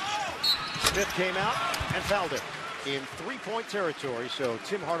Smith came out and fouled it in three-point territory, so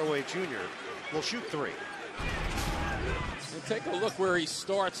Tim Hardaway Jr. will shoot three. We'll take a look where he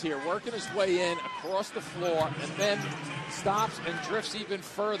starts here, working his way in across the floor, and then stops and drifts even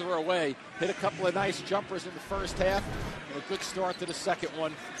further away. Hit a couple of nice jumpers in the first half, and a good start to the second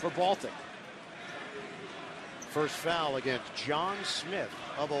one for Baltic. First foul against John Smith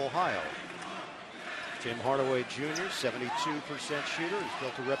of Ohio. Tim Hardaway Jr., 72% shooter. He's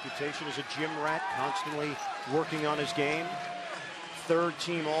built a reputation as a gym rat, constantly working on his game. Third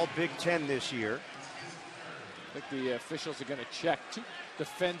team All Big Ten this year. I think the officials are going to check. Two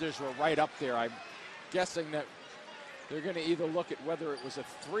defenders were right up there. I'm guessing that they're going to either look at whether it was a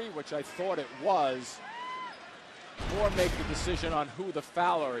three, which I thought it was, or make the decision on who the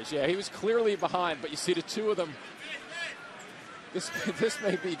fouler is. Yeah, he was clearly behind, but you see the two of them. This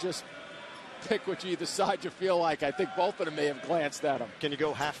may be just pick which either side you feel like. I think both of them may have glanced at him. Can you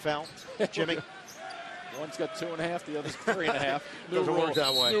go half foul, Jimmy? One's got 2.5, the other's 3.5. Doesn't work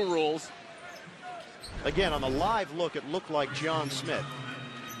that way. New rules. Again, on the live look, it looked like John Smith.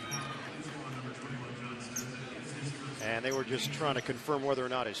 And they were just trying to confirm whether or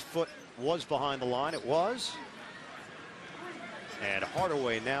not his foot was behind the line. It was. And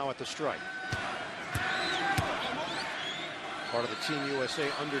Hardaway now at the strike. Part of the Team USA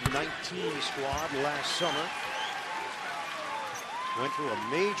Under-19 squad last summer. Went through a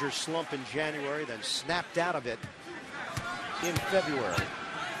major slump in January, then snapped out of it in February.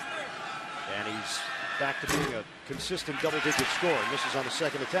 And he's back to being a consistent double-digit scorer. And this is on the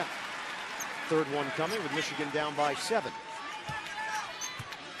second attempt. Third one coming with Michigan down by 7.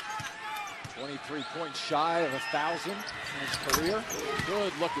 23 points shy of 1,000 in his career.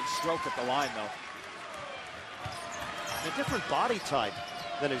 Good looking stroke at the line, though. A different body type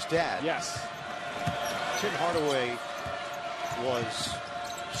than his dad. Yes. Tim Hardaway was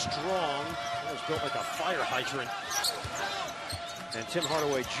strong. He was built like a fire hydrant. And Tim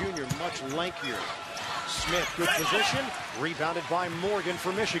Hardaway Jr. much lankier. Smith, good position. Rebounded by Morgan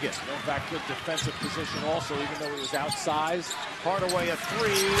for Michigan. Novak, good defensive position also, even though he was outsized. Hardaway a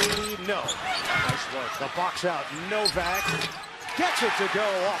three. No. Nice work. The box out. Novak gets it to go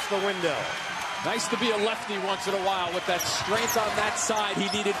off the window. Nice to be a lefty once in a while with that strength on that side. He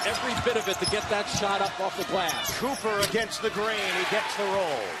needed every bit of it to get that shot up off the glass. Cooper against the grain. He gets the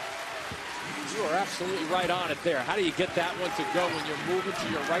roll. You are absolutely right on it there. How do you get that one to go when you're moving to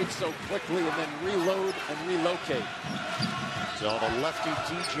your right so quickly and then reload and relocate? So the lefty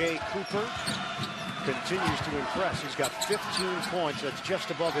DJ Cooper continues to impress. He's got 15 points. That's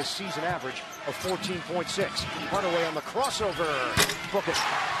just above his season average of 14.6. Hardaway on the crossover. Book it.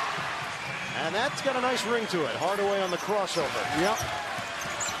 And that's got a nice ring to it. Hardaway on the crossover. Yep.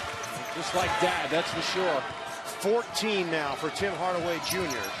 Just like Dad, that's for sure. 14 now for Tim Hardaway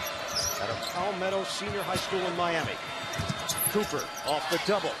Jr. out of Palmetto Senior High School in Miami. Cooper off the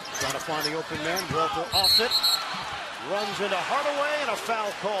double. Trying to find the open man. Walter off it. Runs into Hardaway, and a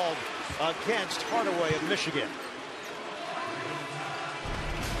foul called against Hardaway of Michigan.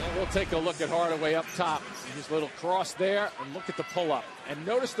 And we'll take a look at Hardaway up top. His little cross there, and look at the pull-up. And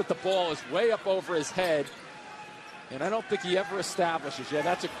notice that the ball is way up over his head, and I don't think he ever establishes. Yeah,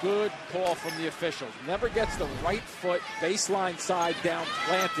 that's a good call from the officials. Never gets the right foot, baseline side down,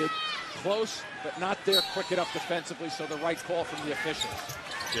 planted. Close, but not there quick enough defensively, so the right call from the officials.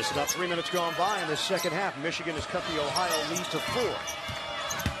 Just about 3 minutes gone by in the second half. Michigan has cut the Ohio lead to 4.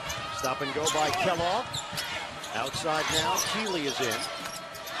 Stop and go by Kellogg. Outside now, Keeley is in.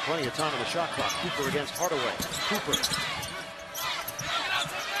 Plenty of time on the shot clock. Cooper against Hardaway. Cooper.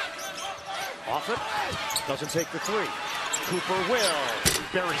 Off it. Doesn't take the three. Cooper will.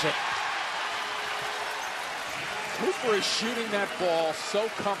 Buries it. Cooper is shooting that ball so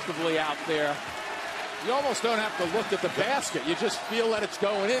comfortably out there. You almost don't have to look at the basket. You just feel that it's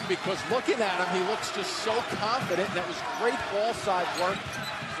going in, because looking at him, he looks just so confident. And that was great ball side work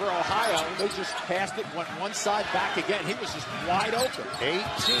for Ohio. They just passed it, went one side, back again. He was just wide open.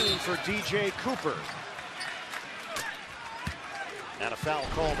 18 for DJ Cooper. And a foul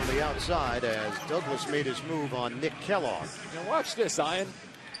called on the outside as Douglas made his move on Nick Kellogg. Now watch this, Ian.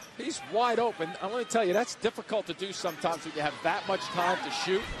 He's wide open. I want to tell you, that's difficult to do sometimes when you have that much time to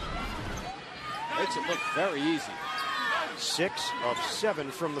shoot. Makes it look very easy. 6 of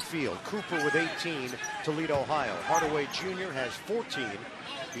 7 from the field. Cooper with 18 to lead Ohio. Hardaway Jr. has 14.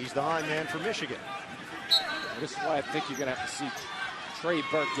 He's the high man for Michigan. This is why I think you're going to have to see Trey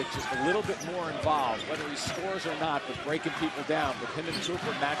Burke get just a little bit more involved, whether he scores or not, but breaking people down. But him and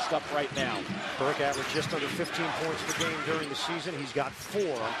Cooper matched up right now. Burke averaged just under 15 points per game during the season. He's got 4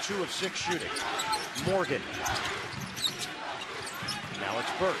 on 2 of 6 shooting. Morgan. Now Now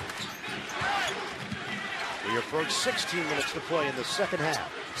it's Burke. We approach 16 minutes to play in the second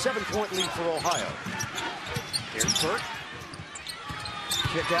half. 7-point lead for Ohio. Here's Burke.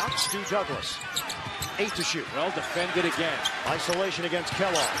 Kick out, Stu Douglas. 8 to shoot. Well defended again. Isolation against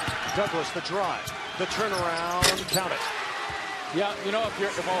Kellogg. Douglas, the drive. The turnaround, count it. Yeah, you know,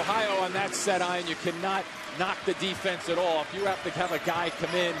 if Ohio on that set iron, you cannot knock the defense at all. If you have to have a guy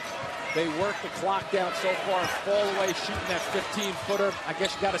come in, they work the clock down so far, fall away shooting that 15-footer. I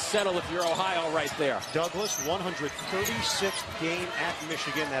guess you got to settle if you're Ohio right there. Douglas, 136th game at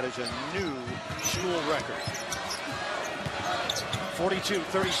Michigan. That is a new school record.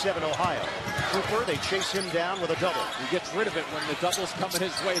 42-37 Ohio. Cooper, they chase him down with a double. He gets rid of it when the double's coming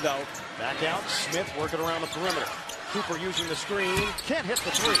his way, though. Back out, Smith working around the perimeter. Cooper using the screen, can't hit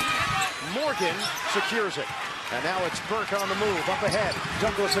the three. Morgan secures it. And now it's Burke on the move, up ahead.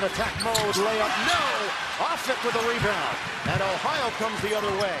 Douglas in attack mode, layup, no! Off it with the rebound. And Ohio comes the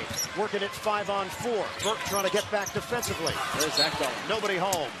other way, working it 5-on-4. Burke trying to get back defensively. Where's that going? Nobody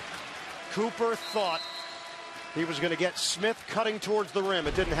home. Cooper thought he was going to get Smith cutting towards the rim.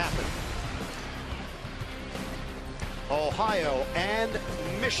 It didn't happen. Ohio and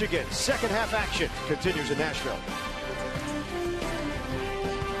Michigan. Second half action continues in Nashville.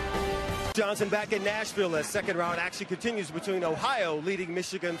 Johnson back in Nashville as second round action continues between Ohio leading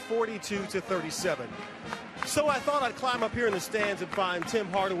Michigan 42-37. So I thought I'd climb up here in the stands and find Tim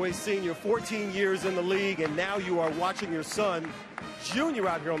Hardaway Sr., 14 years in the league, and now you are watching your son, Junior,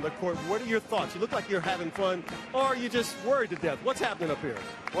 out here on the court. What are your thoughts? You look like you're having fun, or are you just worried to death? What's happening up here?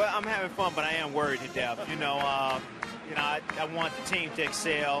 Well, I'm having fun, but I am worried to death. I want the team to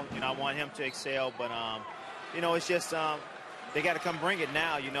excel. I want him to excel, but it's just they got to come bring it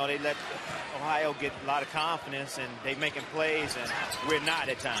now. They let Ohio get a lot of confidence, and they making plays, and we're not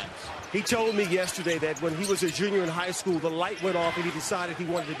at times. He told me yesterday that when he was a junior in high school, the light went off, and he decided he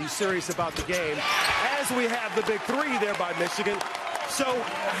wanted to be serious about the game. As we have the big three there by Michigan. So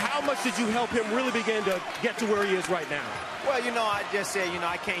how much did you help him really begin to get to where he is right now? Well, I just said,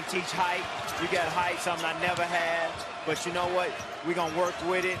 I can't teach height. You got height, something I never had. But you know what? We're going to work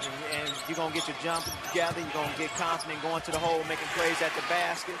with it, and you're going to get your jump together. You're going to get confident going to the hole, making plays at the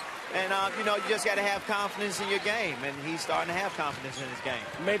basket. And, you just got to have confidence in your game, and he's starting to have confidence in his game.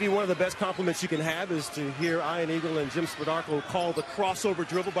 Maybe one of the best compliments you can have is to hear Ian Eagle and Jim Spadarko call the crossover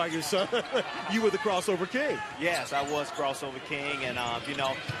dribble by your son. You were the crossover king. Yes, I was crossover king, and,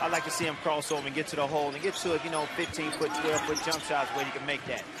 I like to see him cross over and get to the hole and get to a, 15-foot, 12-foot jump shots where you can make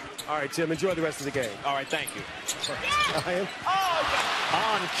that. All right, Tim, enjoy the rest of the game. All right, thank you. Ian?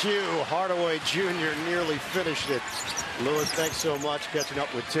 On cue, Hardaway Jr. nearly finished it. Lewis, thanks so much. Catching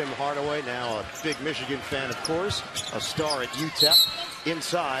up with Tim Hardaway, now a big Michigan fan, of course. A star at UTEP.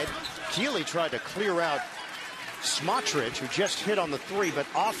 Inside, Keeley tried to clear out Smotrich, who just hit on the three, but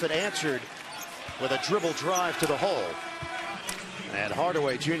Offit answered with a dribble drive to the hole. And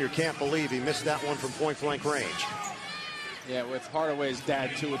Hardaway Jr. can't believe he missed that one from point-blank range. Yeah, with Hardaway's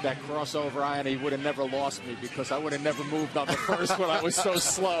dad, too, with that crossover iron, he would have never lost me because I would have never moved on the first one. I was so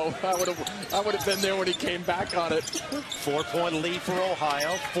slow. I would have been there when he came back on it. 4-point lead for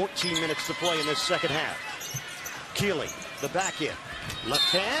Ohio. 14 minutes to play in this second half. Keeley, the back in.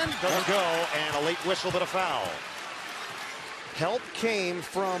 Left hand, doesn't go, and a late whistle, but a foul. Help came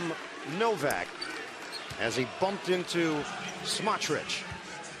from Novak as he bumped into Smotrich.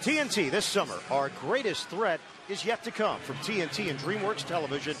 TNT this summer, our greatest threat is yet to come. From TNT and DreamWorks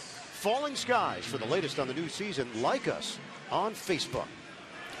Television, Falling Skies. For the latest on the new season, like us on Facebook.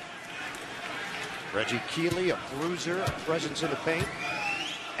 Reggie Keeley, a bruiser, a presence in the paint.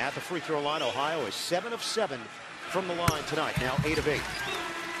 At the free throw line, Ohio is 7 of 7 from the line tonight, now 8 of 8.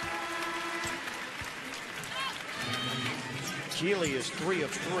 Keeley is 3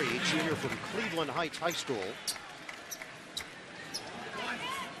 of 3, junior from Cleveland Heights High School.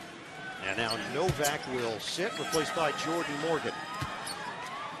 And now Novak will sit, replaced by Jordan Morgan.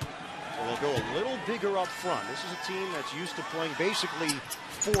 So they'll go a little bigger up front. This is a team that's used to playing basically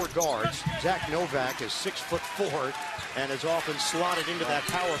 4 guards. Zach Novak is 6'4" and is often slotted into that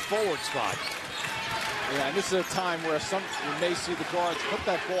power forward spot. Yeah, and this is a time where you may see the guards put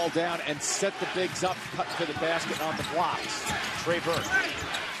that ball down and set the bigs up, cut to the basket on the blocks. Trey Burke.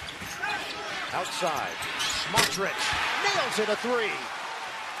 Outside. Smotrich nails it, a 3.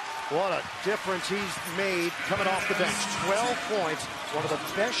 What a difference he's made coming off the bench. 12 points. One of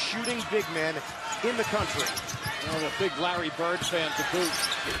the best shooting big men in the country. And a big Larry Bird fan to boot.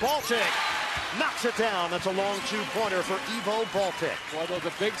 Baltic knocks it down. That's a long 2-pointer for Ivo Baltic. Although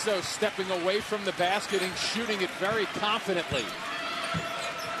the bigs, though, stepping away from the basket and shooting it very confidently.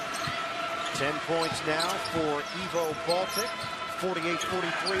 10 points now for Ivo Baltic.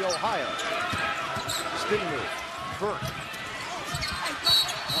 48-43 Ohio. Spin move. Burke.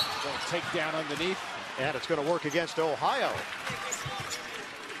 Take down underneath. And it's going to work against Ohio.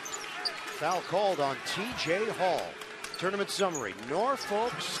 Foul called on T.J. Hall. Tournament summary.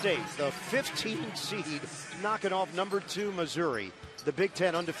 Norfolk State, the 15th seed, knocking off number 2 Missouri. The Big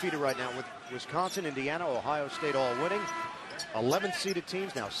Ten undefeated right now with Wisconsin, Indiana, Ohio State all winning. 11th seeded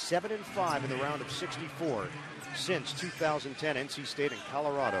teams now 7-5 in the round of 64 since 2010. NC State and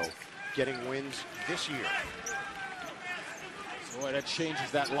Colorado getting wins this year. Boy, that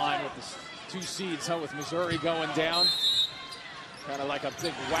changes that line with the 2 seeds, huh? With Missouri going down. Kind of like a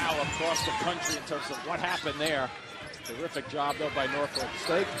big wow across the country in terms of what happened there. Terrific job, though, by Norfolk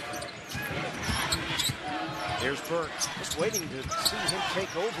State. Here's Burke, just waiting to see him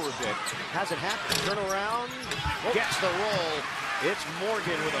take over a bit. Hasn't happened. Turn around, gets the roll. It's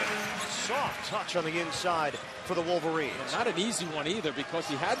Morgan with a soft touch on the inside for the Wolverines. Not an easy one either, because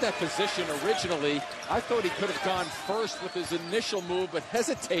he had that position originally. I thought he could have gone first with his initial move, but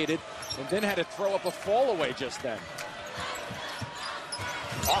hesitated and then had to throw up a fall away just then.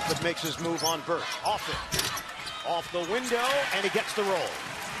 Offit makes his move on Burke. Offit off the window, and he gets the roll.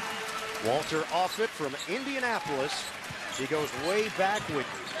 Walter Offit from Indianapolis. He goes way back with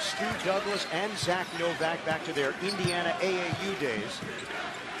Stu Douglas and Zach Novak back to their Indiana AAU days.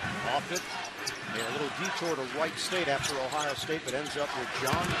 Offit made a little detour to Wright State after Ohio State, but ends up with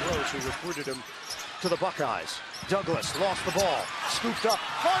John Gross, who recruited him to the Buckeyes. Douglas lost the ball, scooped up,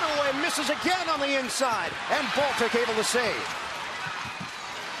 Hardaway misses again on the inside, and Baltic able to save.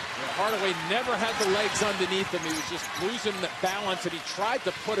 Hardaway never had the legs underneath him. He was just losing the balance, and he tried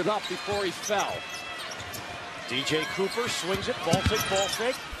to put it up before he fell. DJ Cooper swings it. Baltic ball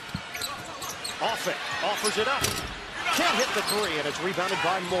fake. Offit offers it up. Can't hit the 3, and it's rebounded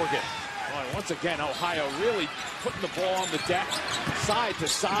by Morgan. Boy, once again, Ohio really putting the ball on the deck, side to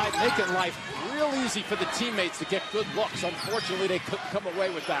side, making life real easy for the teammates to get good looks. Unfortunately, they couldn't come away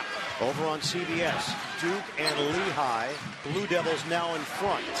with that. Over on CBS, Duke and Lehigh. Blue Devils now in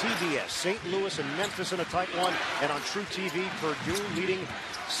front. TBS, St. Louis and Memphis in a tight one. And on True TV, Purdue leading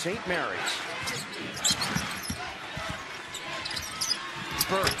St. Mary's.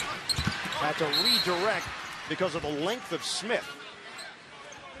 Burke had to redirect because of the length of Smith.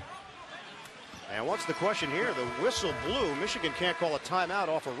 And what's the question here? The whistle blew. Michigan can't call a timeout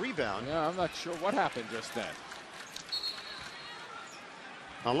off a rebound. Yeah, I'm not sure what happened just then.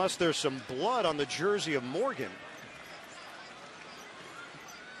 Unless there's some blood on the jersey of Morgan.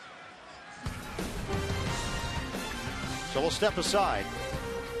 So we'll step aside.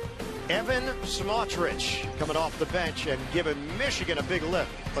 Evan Smotrich coming off the bench and giving Michigan a big lift,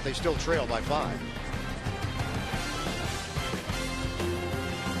 but they still trail by 5.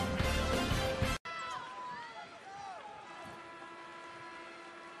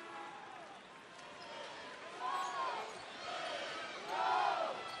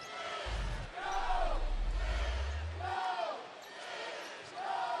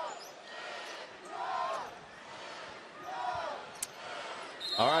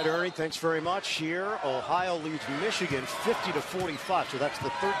 All right, Ernie, thanks very much. Here, Ohio leads Michigan 50-45, so that's the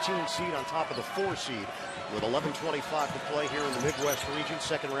 13 seed on top of the 4 seed with 11:25 to play here in the Midwest region,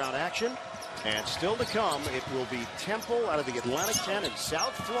 second round action. And still to come, it will be Temple out of the Atlantic 10 in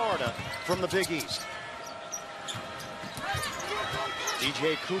South Florida from the Big East.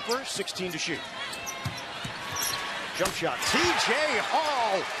 DJ Cooper, 16 to shoot. Jump shot, T.J.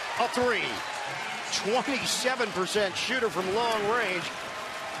 Hall, a 3. 27% shooter from long range.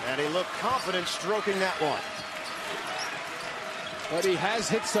 And he looked confident stroking that one. But he has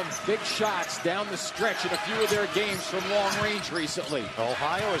hit some big shots down the stretch in a few of their games from long range recently.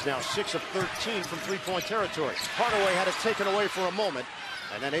 Ohio is now 6 of 13 from three-point territory. Hardaway had it taken away for a moment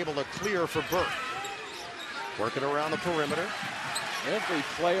and then able to clear for Burke. Working around the perimeter. Every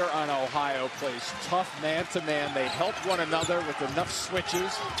player on Ohio plays tough man-to-man. They help one another with enough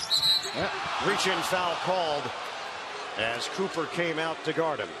switches. Yeah. Reach-in foul called as Cooper came out to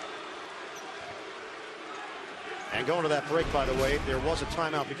guard him. And going to that break, by the way, there was a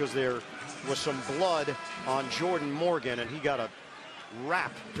timeout because there was some blood on Jordan Morgan, and he got a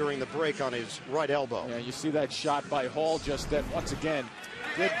wrap during the break on his right elbow. Yeah, you see that shot by Hall just then. Once again,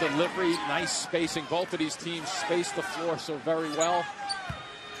 good delivery, nice spacing. Both of these teams space the floor so very well.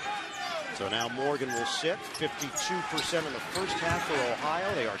 So now Morgan will sit 52% in the first half for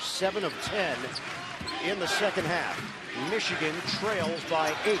Ohio. They are 7 of 10 in the second half. Michigan trails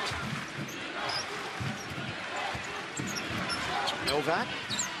by 8. Novak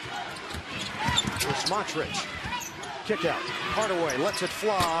for Smotrich. Kick out. Hardaway lets it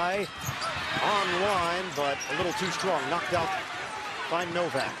fly. Online, but a little too strong. Knocked out by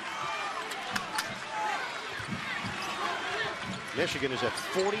Novak. Michigan is at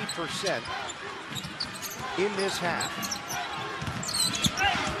 40% in this half.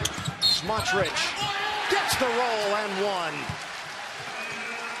 Smotrich gets the roll and one.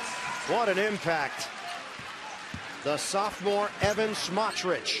 What an impact. The sophomore Evan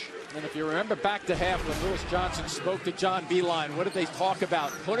Smotrich. And if you remember back to half when Lewis Johnson spoke to John Beilein, what did they talk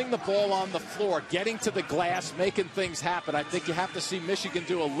about? Putting the ball on the floor, getting to the glass, making things happen. I think you have to see Michigan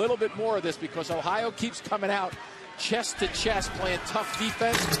do a little bit more of this because Ohio keeps coming out chest to chest, playing tough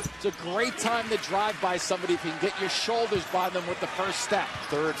defense. It's a great time to drive by somebody if you can get your shoulders by them with the first step.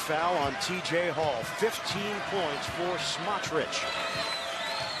 Third foul on T.J. Hall. 15 points for Smotrich.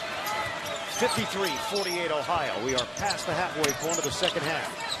 53-48 Ohio. We are past the halfway point of the second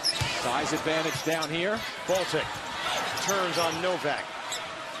half. Size advantage down here. Baltic turns on Novak.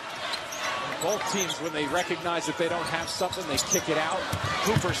 Both teams, when they recognize that they don't have something, they kick it out.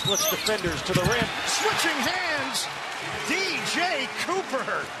 Cooper splits defenders to the rim. Switching hands. DJ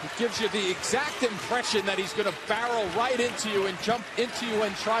Cooper. It gives you the exact impression that he's going to barrel right into you and jump into you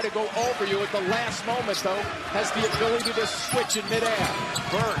and try to go over you at the last moment, though. Has the ability to switch in midair.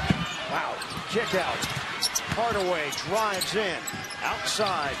 Burke. Wow. Kick out. Hardaway drives in.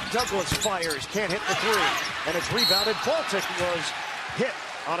 Outside. Douglas fires. Can't hit the three. And it's rebounded. Baltic was hit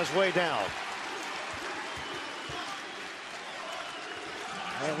on his way down.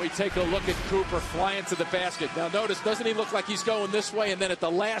 And we take a look at Cooper flying to the basket. Now notice, doesn't he look like he's going this way? And then at the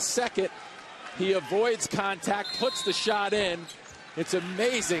last second, he avoids contact, puts the shot in. It's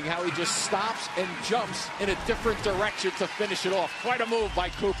amazing how he just stops and jumps in a different direction to finish it off. Quite a move by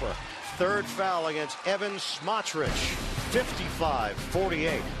Cooper. Third foul against Evan Smotrich.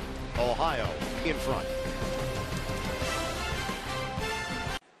 55-48. Ohio in front.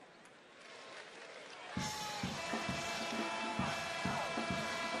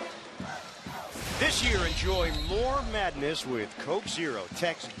 This year, enjoy more madness with Coke Zero.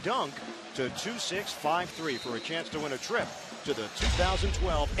 Text DUNK to 2653 for a chance to win a trip to the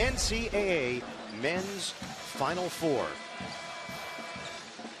 2012 NCAA Men's Final Four.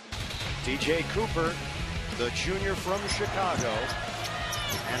 DJ Cooper, the junior from Chicago,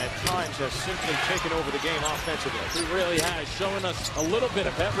 and at times has simply taken over the game offensively. He really has, showing us a little bit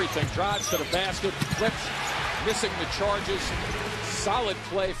of everything. Drives to the basket, flips, missing the charges. Solid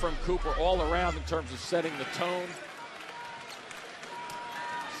play from Cooper all around in terms of setting the tone.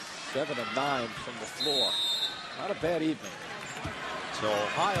 7 of 9 from the floor. Not a bad evening. So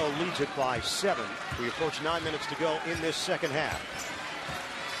Ohio leads it by 7. We approach 9 minutes to go in this second half.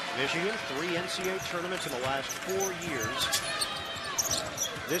 Michigan, 3 NCAA tournaments in the last 4 years.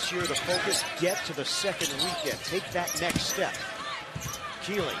 This year the focus, get to the second weekend. Take that next step.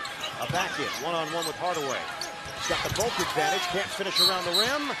 Keeley, a back in, one-on-one with Hardaway. He's got the bulk advantage, can't finish around the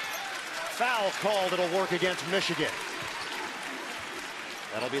rim. Foul called, it'll work against Michigan.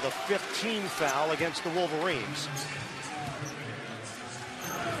 That'll be the 15th foul against the Wolverines.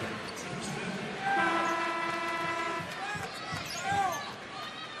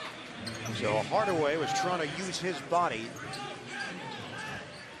 So Hardaway was trying to use his body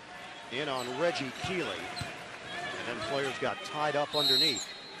in on Reggie Keeley. And then players got tied up underneath.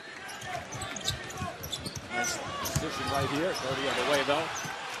 Nice position right here. Go the other way, though.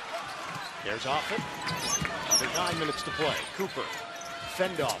 There's Offit. Under 9 minutes to play. Cooper.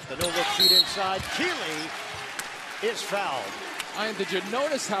 Fend off. The no-look feed inside. Keeley is fouled. And did you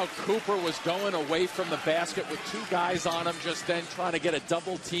notice how Cooper was going away from the basket with 2 guys on him just then trying to get a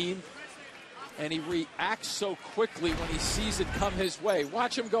double team? And he reacts so quickly when he sees it come his way.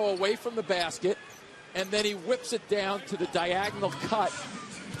 Watch him go away from the basket, and then he whips it down to the diagonal cut,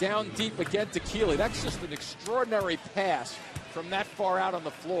 down deep again to Keeley. That's just an extraordinary pass from that far out on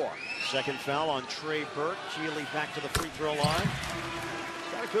the floor. Second foul on Trey Burke. Keeley back to the free throw line.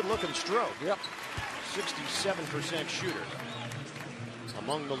 Got a good looking stroke. Yep. 67% shooter.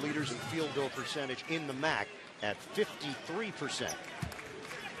 Among the leaders in field goal percentage in the MAC at 53%.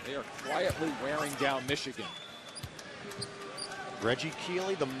 They are quietly wearing down Michigan. Reggie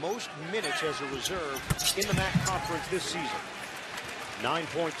Keeley, the most minutes as a reserve in the MAC conference this season.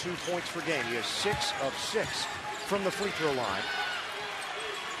 9.2 points per game. He has 6 of 6 from the free throw line.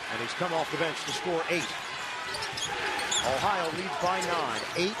 And he's come off the bench to score 8. Ohio leads by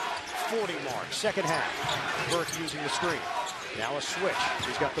 9. 8:40 mark. Second half. Burke using the screen. Now a switch.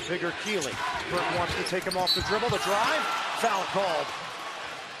 He's got the bigger Keeley. Burke wants to take him off the dribble. The drive. Foul called.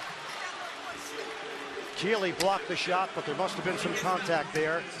 Keeley blocked the shot, but there must have been some contact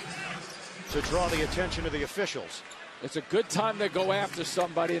there to draw the attention of the officials. It's a good time to go after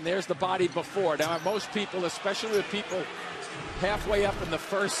somebody, and there's the body before. Now, most people, especially the people halfway up in the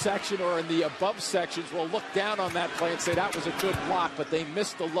first section or in the above sections will look down on that play and say that was a good block, but they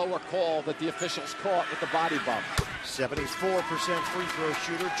missed the lower call that the officials caught with the body bump. 74% free throw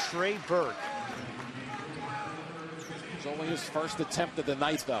shooter, Trey Burke. It's only his first attempt of the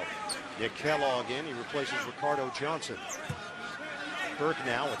night, though. Nick Kellogg in. He replaces Ricardo Johnson. Burke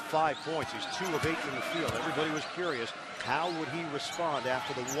now with 5 points. He's 2 of 8 from the field. Everybody was curious, how would he respond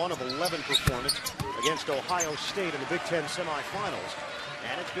after the 1 of 11 performance against Ohio State in the Big Ten semifinals?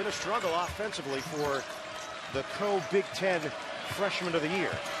 And it's been a struggle offensively for the co-Big Ten Freshman of the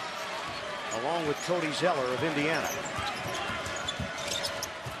Year, along with Cody Zeller of Indiana.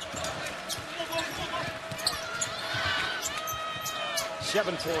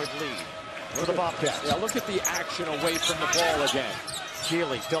 Seven-point lead for the Bobcats. Yeah, look at the action away from the ball again.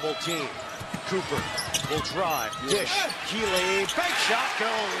 Keeley double team. Cooper will drive. Dish. Keeley. Bank shot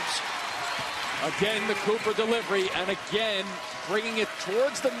goes. Again, the Cooper delivery, and again bringing it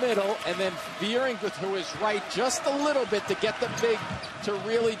towards the middle and then veering to his right just a little bit to get the big to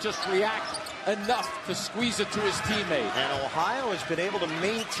really just react enough to squeeze it to his teammate. And Ohio has been able to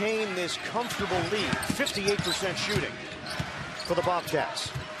maintain this comfortable lead. 58% shooting for the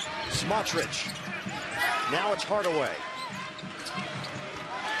Bobcats. Smotrich. Now it's Hardaway.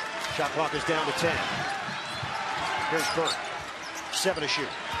 Shot clock is down to 10. Here's Burke. 7 to shoot.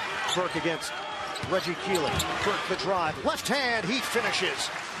 Burke against Reggie Keeley. Burke the drive. Left hand. He finishes.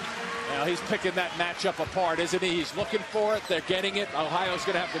 Now he's picking that matchup apart, isn't he? He's looking for it. They're getting it. Ohio's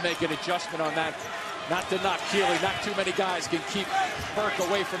going to have to make an adjustment on that. Not to knock Keeley. Not too many guys can keep Burke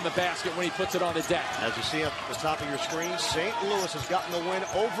away from the basket when he puts it on the deck. As you see up at the top of your screen, St. Louis has gotten the win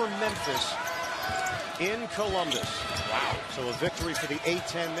over Memphis in Columbus. Wow. So a victory for the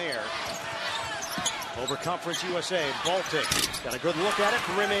A-10 there over Conference USA. Baltic got a good look at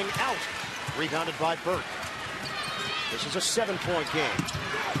it, rimming out. Rebounded by Burke. This is a 7-point game.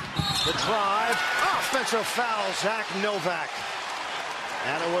 The drive, offensive foul, Zach Novak.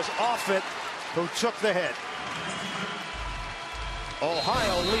 And it was Offit who took the hit.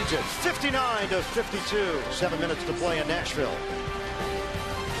 Ohio leads it 59-52. 7 minutes to play in Nashville.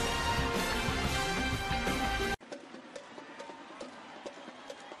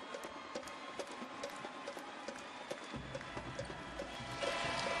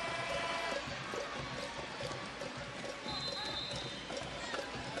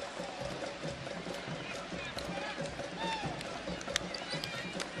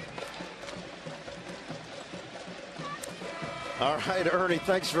 All right, Ernie,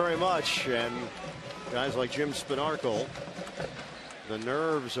 thanks very much. And guys like Jim Spinarkle, the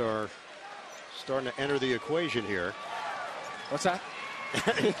nerves are starting to enter the equation here. What's that?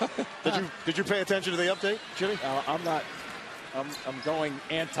 Did you pay attention to the update, Jimmy? I'm not. I'm going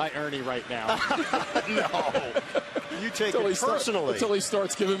anti-Ernie right now. No. You take it personally. Until he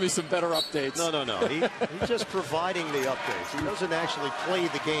starts giving me some better updates. No. He's just providing the updates. He doesn't actually play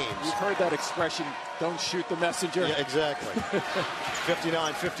the games. You've heard that expression, don't shoot the messenger. Yeah, exactly.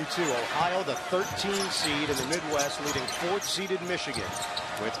 59-52. Ohio, the 13th seed in the Midwest, leading 4th-seeded Michigan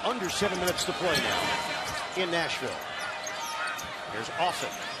with under 7 minutes to play now in Nashville. Here's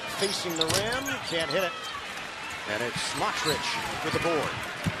Offit facing the rim. Can't hit it. And it's Smotrich with the board.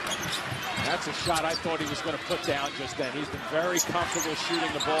 That's a shot I thought he was going to put down just then. He's been very comfortable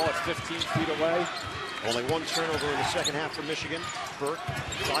shooting the ball at 15 feet away. Only 1 turnover in the second half for Michigan. Burke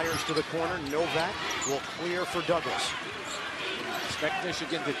fires to the corner. Novak will clear for Douglas. Expect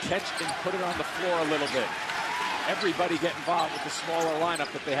Michigan to catch and put it on the floor a little bit. Everybody get involved with the smaller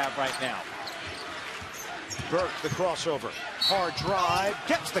lineup that they have right now. Burke, the crossover. Hard drive.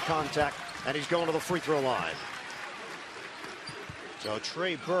 Gets the contact. And he's going to the free throw line. So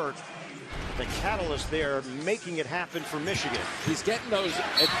Trey Burke, the catalyst there, making it happen for Michigan. He's getting those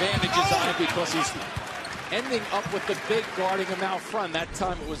advantages on it because he's ending up with the big guarding him out front. That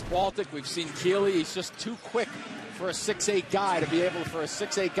time it was Baltic. We've seen Keeley. He's just too quick for a 6'8 guy to be able for a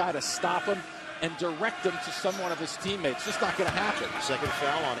 6'8 guy to stop him and direct him to someone of his teammates. It's just not going to happen. Second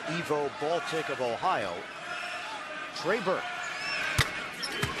foul on Ivo Baltic of Ohio. Trey Burke,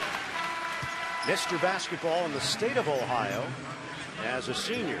 Mr. Basketball in the state of Ohio as a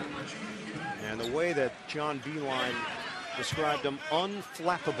senior. And the way that John Beilein described him,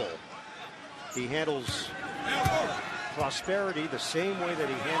 unflappable. He handles prosperity the same way that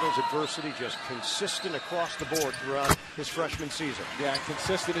he handles adversity, just consistent across the board throughout his freshman season. Yeah,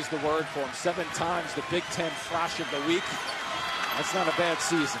 consistent is the word for him. 7 times the Big Ten Frosh of the Week. That's not a bad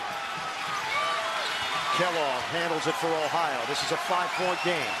season. Kellogg handles it for Ohio. This is a 5-point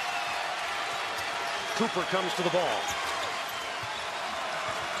game. Cooper comes to the ball.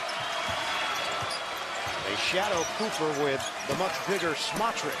 They shadow Cooper with the much bigger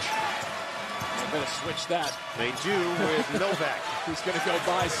Smotrich. They're going to switch that. They do with Novak. He's going to go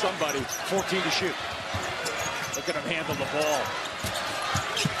by somebody. 14 to shoot. Look at him handle the ball.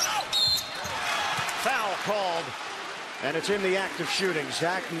 Foul called, and it's in the act of shooting.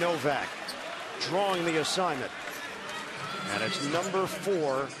 Zach Novak drawing the assignment. And it's number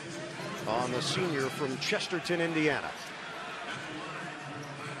 4 on the senior from Chesterton, Indiana.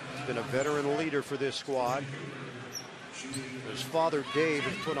 He's been a veteran leader for this squad. His father, Dave,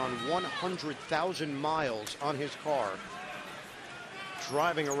 has put on 100,000 miles on his car,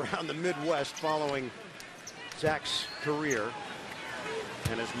 driving around the Midwest following Zach's career.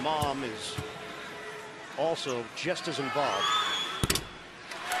 And his mom is also just as involved.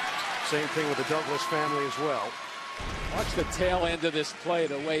 Same thing with the Douglas family as well. Watch the tail end of this play,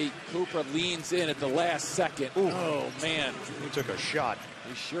 the way Cooper leans in at the last second. Ooh. Oh, man. He took a shot.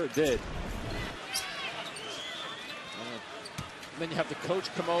 He sure did. Then you have the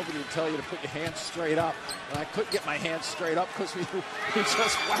coach come over to tell you to put your hands straight up. And I couldn't get my hands straight up because he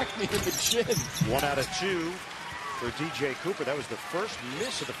just whacked me in the chin. 1 out of 2 for DJ Cooper. That was the first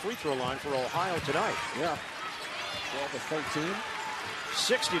miss at the free throw line for Ohio tonight. Yeah. 12 to 13.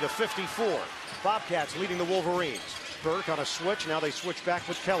 60 to 54. Bobcats leading the Wolverines. Burke on a switch. Now they switch back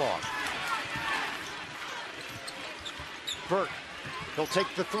with Kellogg. Burke. He'll take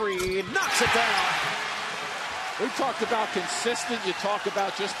the 3. Knocks it down. We talked about consistent. You talk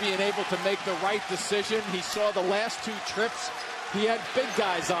about just being able to make the right decision. He saw the last 2 trips. He had big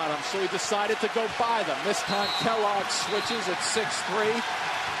guys on him, so he decided to go by them. This time Kellogg switches at 6'3".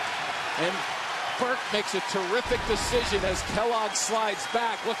 And Burke makes a terrific decision as Kellogg slides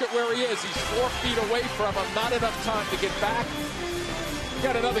back. Look at where he is. He's 4 feet away from him. Not enough time to get back. We've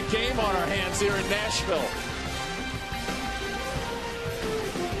got another game on our hands here in Nashville.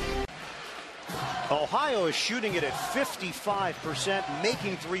 Ohio is shooting it at 55%,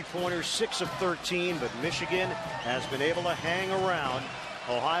 making three-pointers, 6 of 13, but Michigan has been able to hang around.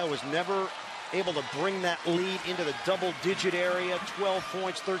 Ohio was never able to bring that lead into the double-digit area, 12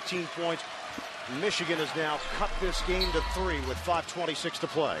 points, 13 points. Michigan has now cut this game to 3 with 5:26 to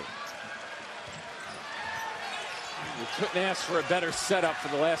play. We couldn't ask for a better setup for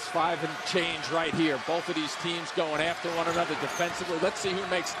the last 5 and change right here. Both of these teams going after one another defensively. Let's see who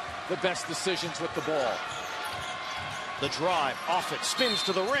makes the best decisions with the ball. The drive off it, spins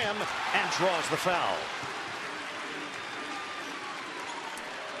to the rim and draws the foul.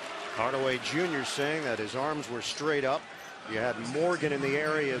 Hardaway Jr. saying that his arms were straight up. You had Morgan in the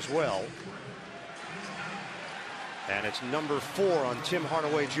area as well. And it's number 4 on Tim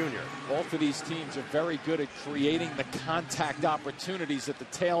Hardaway Jr. Both of these teams are very good at creating the contact opportunities at the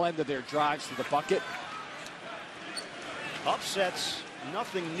tail end of their drives to the bucket. Upsets,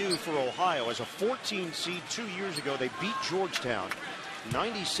 nothing new for Ohio. As a 14 seed 2 years ago, they beat Georgetown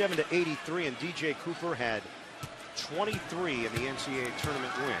 97 to 83, and DJ Cooper had 23 in the NCAA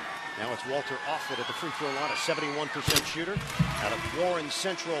tournament win. Now it's Walter Offit at the free throw line, a 71% shooter out of Warren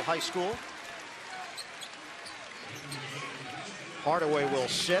Central High School. Hardaway will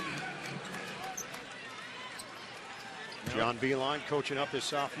sit. John Beilein coaching up his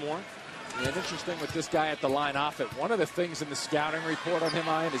sophomore. Yeah, interesting with this guy at the line off it. One of the things in the scouting report on him,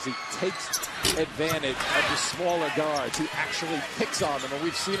 Ian, is he takes advantage of the smaller guards. He actually picks on them, and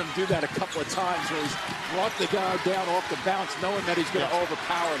we've seen him do that a couple of times where he's brought the guy down off the bounce knowing that he's going to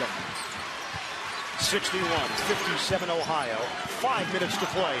overpower them. 61-57 Ohio. 5 minutes to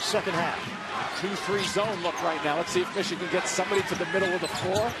play, second half. 2-3 zone look right now. Let's see if Michigan gets somebody to the middle of the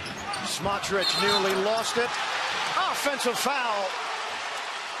floor. Smotrich nearly lost it. Offensive foul.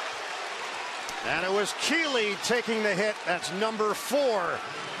 And it was Keeley taking the hit. That's number 4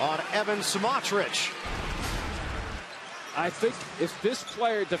 on Evan Smotrich. I think if this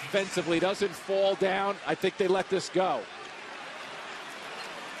player defensively doesn't fall down, I think they let this go.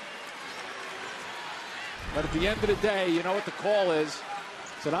 But at the end of the day, you know what the call is.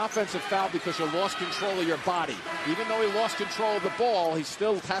 It's an offensive foul because you lost control of your body. Even though he lost control of the ball, he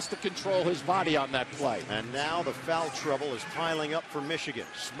still has to control his body on that play. And now the foul trouble is piling up for Michigan.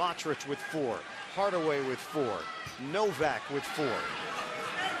 Smotrich with 4. Hardaway with 4. Novak with 4.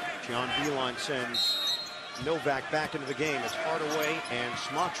 John Beilein sends Novak back into the game. It's Hardaway and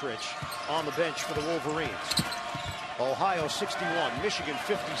Smotrich on the bench for the Wolverines. Ohio 61, Michigan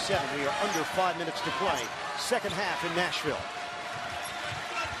 57. We are under 5 minutes to play. Second half in Nashville.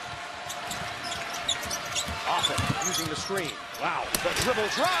 Offit using the screen. Wow. The dribble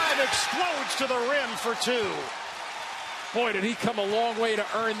drive explodes to the rim for 2. Boy, did he come a long way to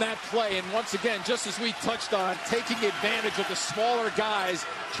earn that play. And once again, just as we touched on, taking advantage of the smaller guys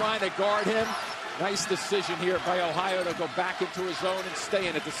trying to guard him. Nice decision here by Ohio to go back into his zone and stay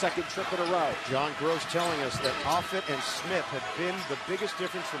in it the second trip in a row. John Gross telling us that Offit and Smith have been the biggest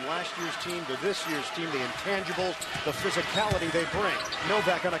difference from last year's team to this year's team. The intangibles, the physicality they bring.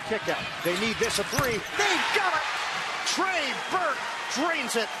 Novak on a kick out. They need this, a three. They've got it! Trey Burke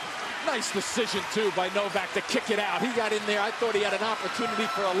drains it. Nice decision, too, by Novak to kick it out. He got in there. I thought he had an opportunity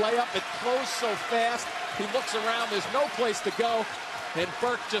for a layup. It closed so fast. He looks around. There's no place to go. And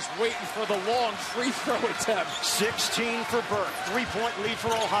Burke just waiting for the long free throw attempt. 16 for Burke. 3-point lead for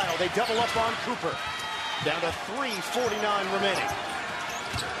Ohio. They double up on Cooper. Down to 3:49 remaining.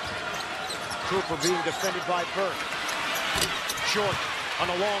 Cooper being defended by Burke. Short on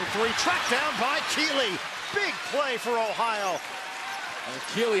a long three. Tracked down by Keeley. Big play for Ohio. And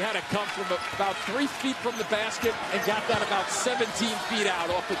Keeley had to come from about 3 feet from the basket and got that about 17 feet out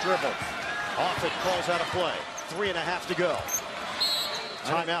off the dribble. Offit calls out a play. 3.5 to go.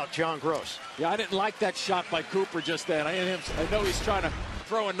 Timeout, John Gross. Yeah, I didn't like that shot by Cooper just then. I know he's trying to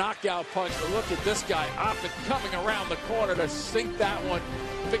throw a knockout punch, but look at this guy. Offit coming around the corner to sink that one.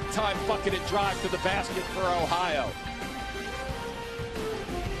 Big time bucket and drive to the basket for Ohio.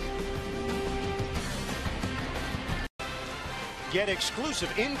 Get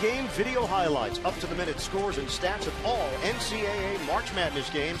exclusive in-game video highlights, up-to-the-minute scores and stats of all NCAA March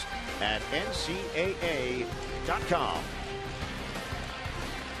Madness games at ncaa.com.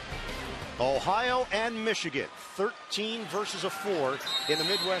 Ohio and Michigan, 13 versus a 4 in the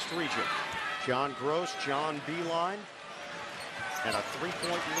Midwest region. John Gross, John Beilein, and a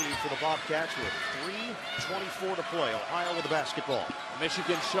 3-point lead for the Bobcats with 3:24 to play. Ohio with the basketball.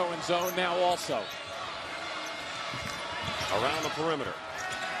 Michigan showing zone now also. Around the perimeter.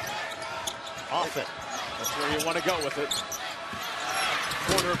 Off it. That's where you want to go with it.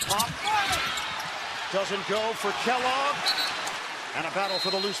 Corner pop. Doesn't go for Kellogg. And a battle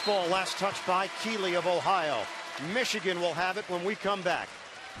for the loose ball. Last touch by Keeley of Ohio. Michigan will have it when we come back.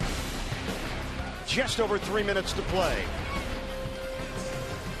 Just over 3 minutes to play.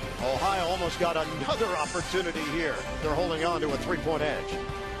 Ohio almost got another opportunity here. They're holding on to a 3-point edge.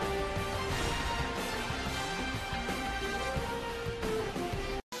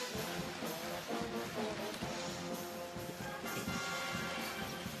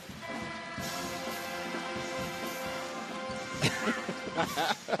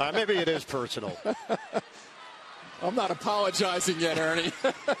 Maybe it is personal. I'm not apologizing yet, Ernie.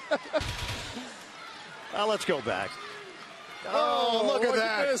 Let's go back. Oh, look at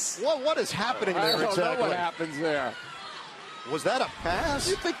that. This. What is happening there exactly? I don't know what happens there. Was that a pass?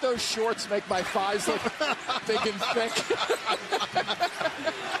 You think those shorts make my thighs look big and thick?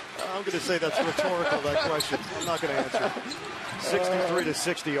 I'm going to say that's rhetorical, that question. I'm not going to answer.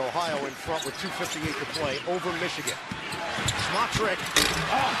 63-60, Ohio in front with 2:58 to play over Michigan. Smotrick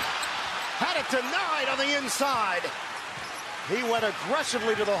had it denied on the inside. He went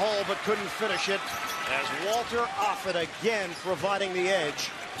aggressively to the hole but couldn't finish it as Walter Offit again providing the edge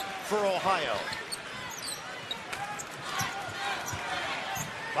for Ohio.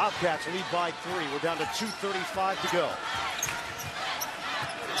 Bobcats lead by 3. We're down to 2:35 to go.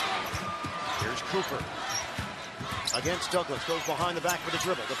 Here's Cooper against Douglas. Goes behind the back for the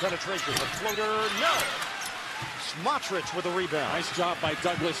dribble. The penetration, the floater, no. Smotrich with a rebound. Nice job by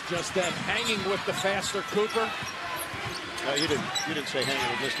Douglas just then, hanging with the faster Cooper. No, you didn't say hanging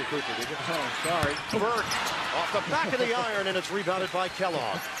with Mr. Cooper, did you? Oh, sorry. Burke off the back of the iron, and it's rebounded by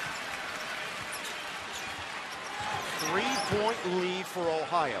Kellogg. 3-point lead for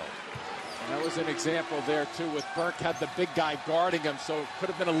Ohio. And that was an example there, too, with Burke had the big guy guarding him, so it could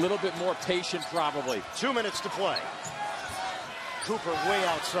have been a little bit more patient, probably. 2 minutes to play. Cooper way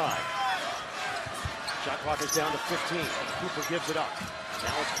outside. Shot clock is down to 15. Cooper gives it up.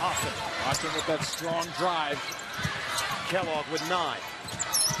 Now it's Offit. Watching with that strong drive. Kellogg with 9.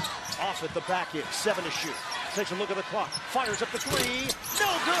 Offit the back in. 7 to shoot. Takes a look at the clock. Fires up the 3.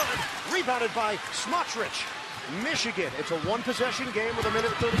 No good. Rebounded by Smotrich. Michigan. It's a one-possession game with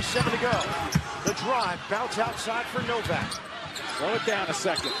 1:37 to go. The drive. Bounce outside for Novak. Slow it down a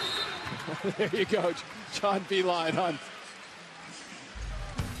second. There you go. John Beilein on.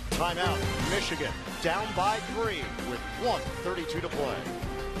 Timeout. Michigan down by 3 with 1:32 to play.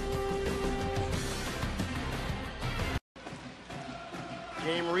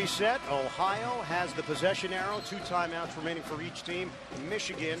 Game reset. Ohio has the possession arrow. 2 timeouts remaining for each team.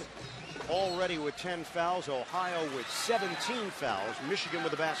 Michigan already with 10 fouls. Ohio with 17 fouls. Michigan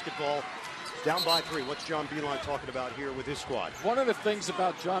with the basketball. Down by 3. What's John Beilein talking about here with his squad? One of the things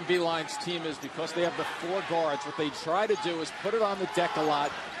about John Beilein's team is because they have the 4 guards, what they try to do is put it on the deck a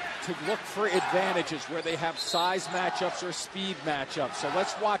lot to look for advantages where they have size matchups or speed matchups. So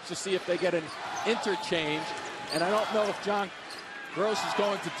let's watch to see if they get an interchange. And I don't know if John Gross is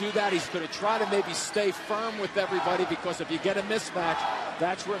going to do that. He's going to try to maybe stay firm with everybody, because if you get a mismatch,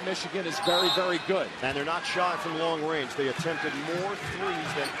 that's where Michigan is very, very good. And they're not shy from long range. They attempted more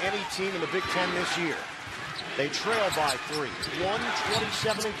threes than any team in the Big Ten this year. They trail by 3.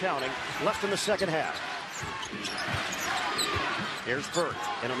 1:27 and counting left in the second half. Here's Burke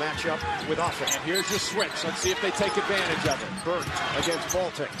in a matchup with Offit. And here's your switch. Let's see if they take advantage of it. Burke against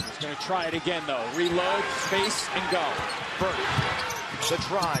Baltic. He's going to try it again, though. Reload, space, and go. Burke, the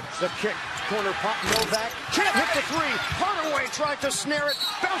drive, the kick, corner pop, Novak. Can't hit the 3. Hardaway tried to snare it,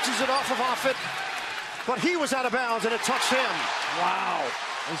 bounces it off of Offit. But he was out of bounds, and it touched him. Wow.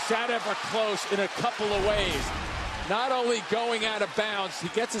 Is that ever close in a couple of ways? Not only going out of bounds, he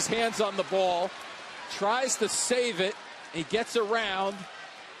gets his hands on the ball, tries to save it, he gets around.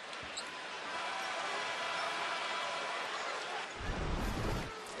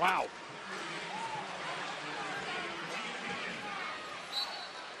 Wow.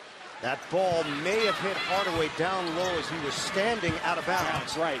 That ball may have hit Hardaway down low as he was standing out of bounds.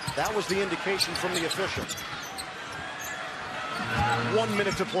 That's right. That was the indication from the official. 1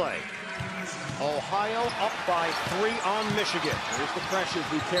 minute to play. Ohio up by 3 on Michigan. Here's the pressure.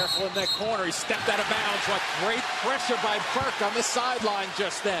 Be careful in that corner. He stepped out of bounds. What great pressure by Burke on the sideline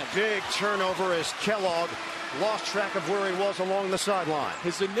just then. Big turnover as Kellogg lost track of where he was along the sideline.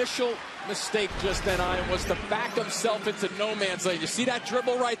 His initial mistake just then, Ian, was to back himself into no man's land. You see that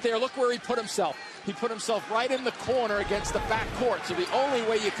dribble right there? Look where he put himself. He put himself right in the corner against the back court. So the only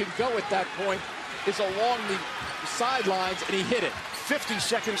way you can go at that point is along the sidelines, and he hit it. 50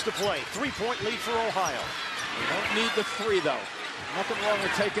 seconds to play. 3-point lead for Ohio. You don't need the 3, though. Nothing wrong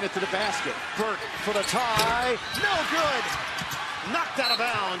with taking it to the basket. Burke for the tie. No good. Knocked out of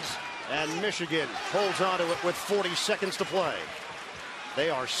bounds. And Michigan holds on to it with 40 seconds to play. They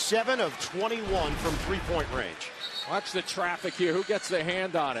are 7 of 21 from 3-point range. Watch the traffic here. Who gets their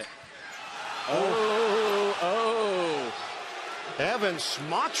hand on it? Oh. Evan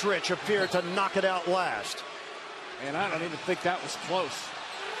Smotrich appeared to knock it out last. And I don't even think that was close.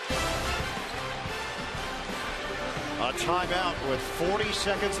 A timeout with 40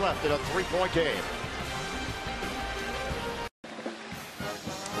 seconds left in a 3-point game.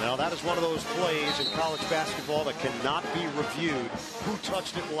 Well, that is one of those plays in college basketball that cannot be reviewed. Who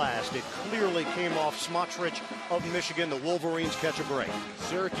touched it last? It clearly came off Smotrich of Michigan. The Wolverines catch a break.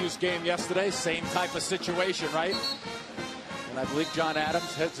 Syracuse game yesterday, same type of situation, right? And I believe John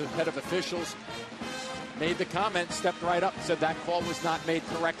Adams, head of officials, made the comment, stepped right up and said that call was not made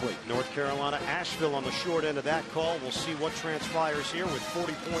correctly. North Carolina, Asheville on the short end of that call. We'll see what transpires here with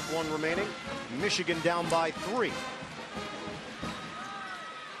 40.1 remaining. Michigan down by 3.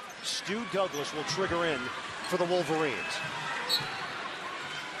 Stu Douglas will trigger in for the Wolverines.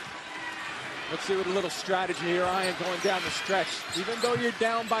 Let's see what a little strategy here, Ian, going down the stretch. Even though you're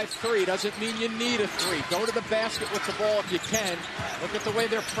down by 3, doesn't mean you need a 3. Go to the basket with the ball if you can. Look at the way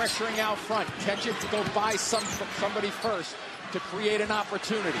they're pressuring out front. Catch it to go by somebody first to create an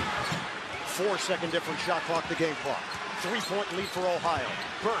opportunity. 4-second different shot clock, the game clock. 3-point lead for Ohio.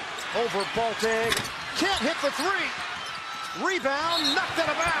 Burke over Baltic. Can't hit the 3. Rebound, knocked out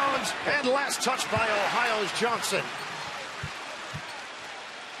of bounds. And last touch by Ohio's Johnson.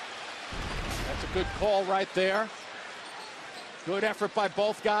 That's a good call right there. Good effort by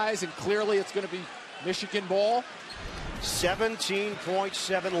both guys, and clearly it's going to be Michigan ball.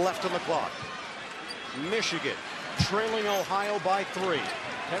 17.7 left on the clock. Michigan trailing Ohio by 3.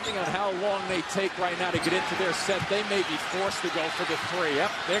 Depending on how long they take right now to get into their set, they may be forced to go for the 3.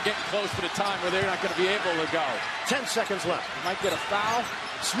 Yep, they're getting close to the time where they're not going to be able to go. 10 seconds left. Might get a foul.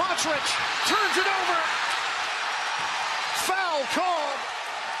 Smotrich turns it over. Foul called.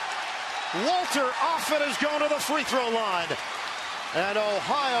 Walter Offit is going to the free throw line. And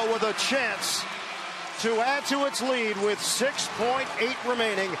Ohio with a chance to add to its lead with 6.8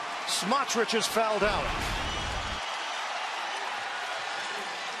 remaining. Smotrich is fouled out.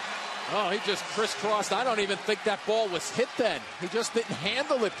 Oh, he just crisscrossed. I don't even think that ball was hit then. He just didn't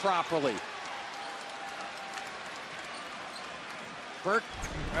handle it properly. Burke,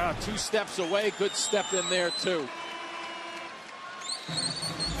 2 steps away. Good step in there, too.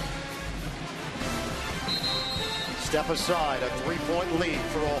 Step aside, a 3-point lead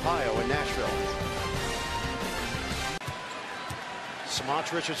for Ohio in Nashville.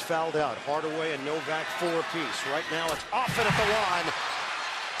 Smotrich is fouled out. Hardaway and Novak 4 apiece. Right now it's Offit at the line.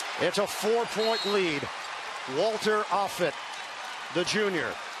 It's a 4-point lead. Walter Offit, the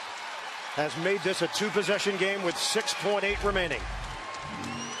junior, has made this a 2-possession game with 6.8 remaining.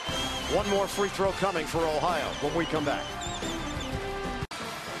 One more free throw coming for Ohio when we come back.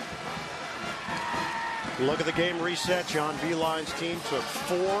 Look at the game reset. John Beilein's team took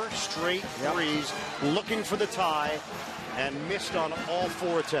 4 straight threes, looking for the tie, and missed on all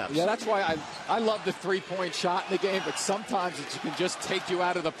 4 attempts. Yeah, that's why I love the three-point shot in the game, but sometimes it can just take you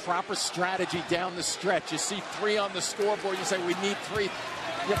out of the proper strategy down the stretch. You see 3 on the scoreboard, you say, we need 3. You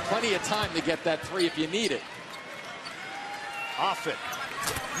have plenty of time to get that 3 if you need it. Offit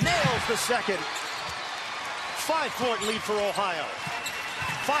nails the second. 5-point lead for Ohio.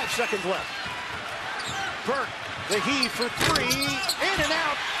 5 seconds left. Burke, the heave for 3, in and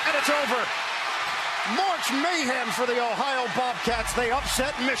out, and it's over. March mayhem for the Ohio Bobcats. They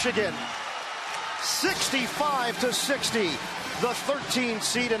upset Michigan. 65-60. The 13th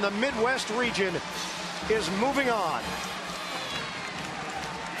seed in the Midwest region is moving on.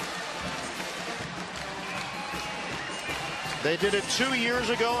 They did it 2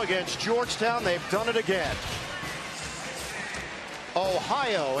 years ago against Georgetown. They've done it again.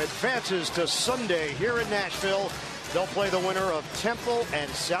 Ohio advances to Sunday here in Nashville. They'll play the winner of Temple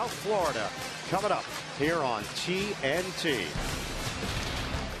and South Florida coming up here on TNT.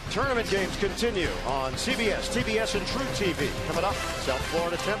 Tournament games continue on CBS, TBS, and True TV. Coming up, South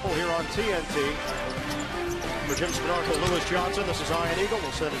Florida Temple here on TNT. For Jim Spanarkel, Lewis Johnson, this is Ian Eagle.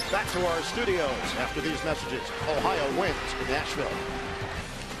 We'll send it back to our studios after these messages. Ohio wins in Nashville.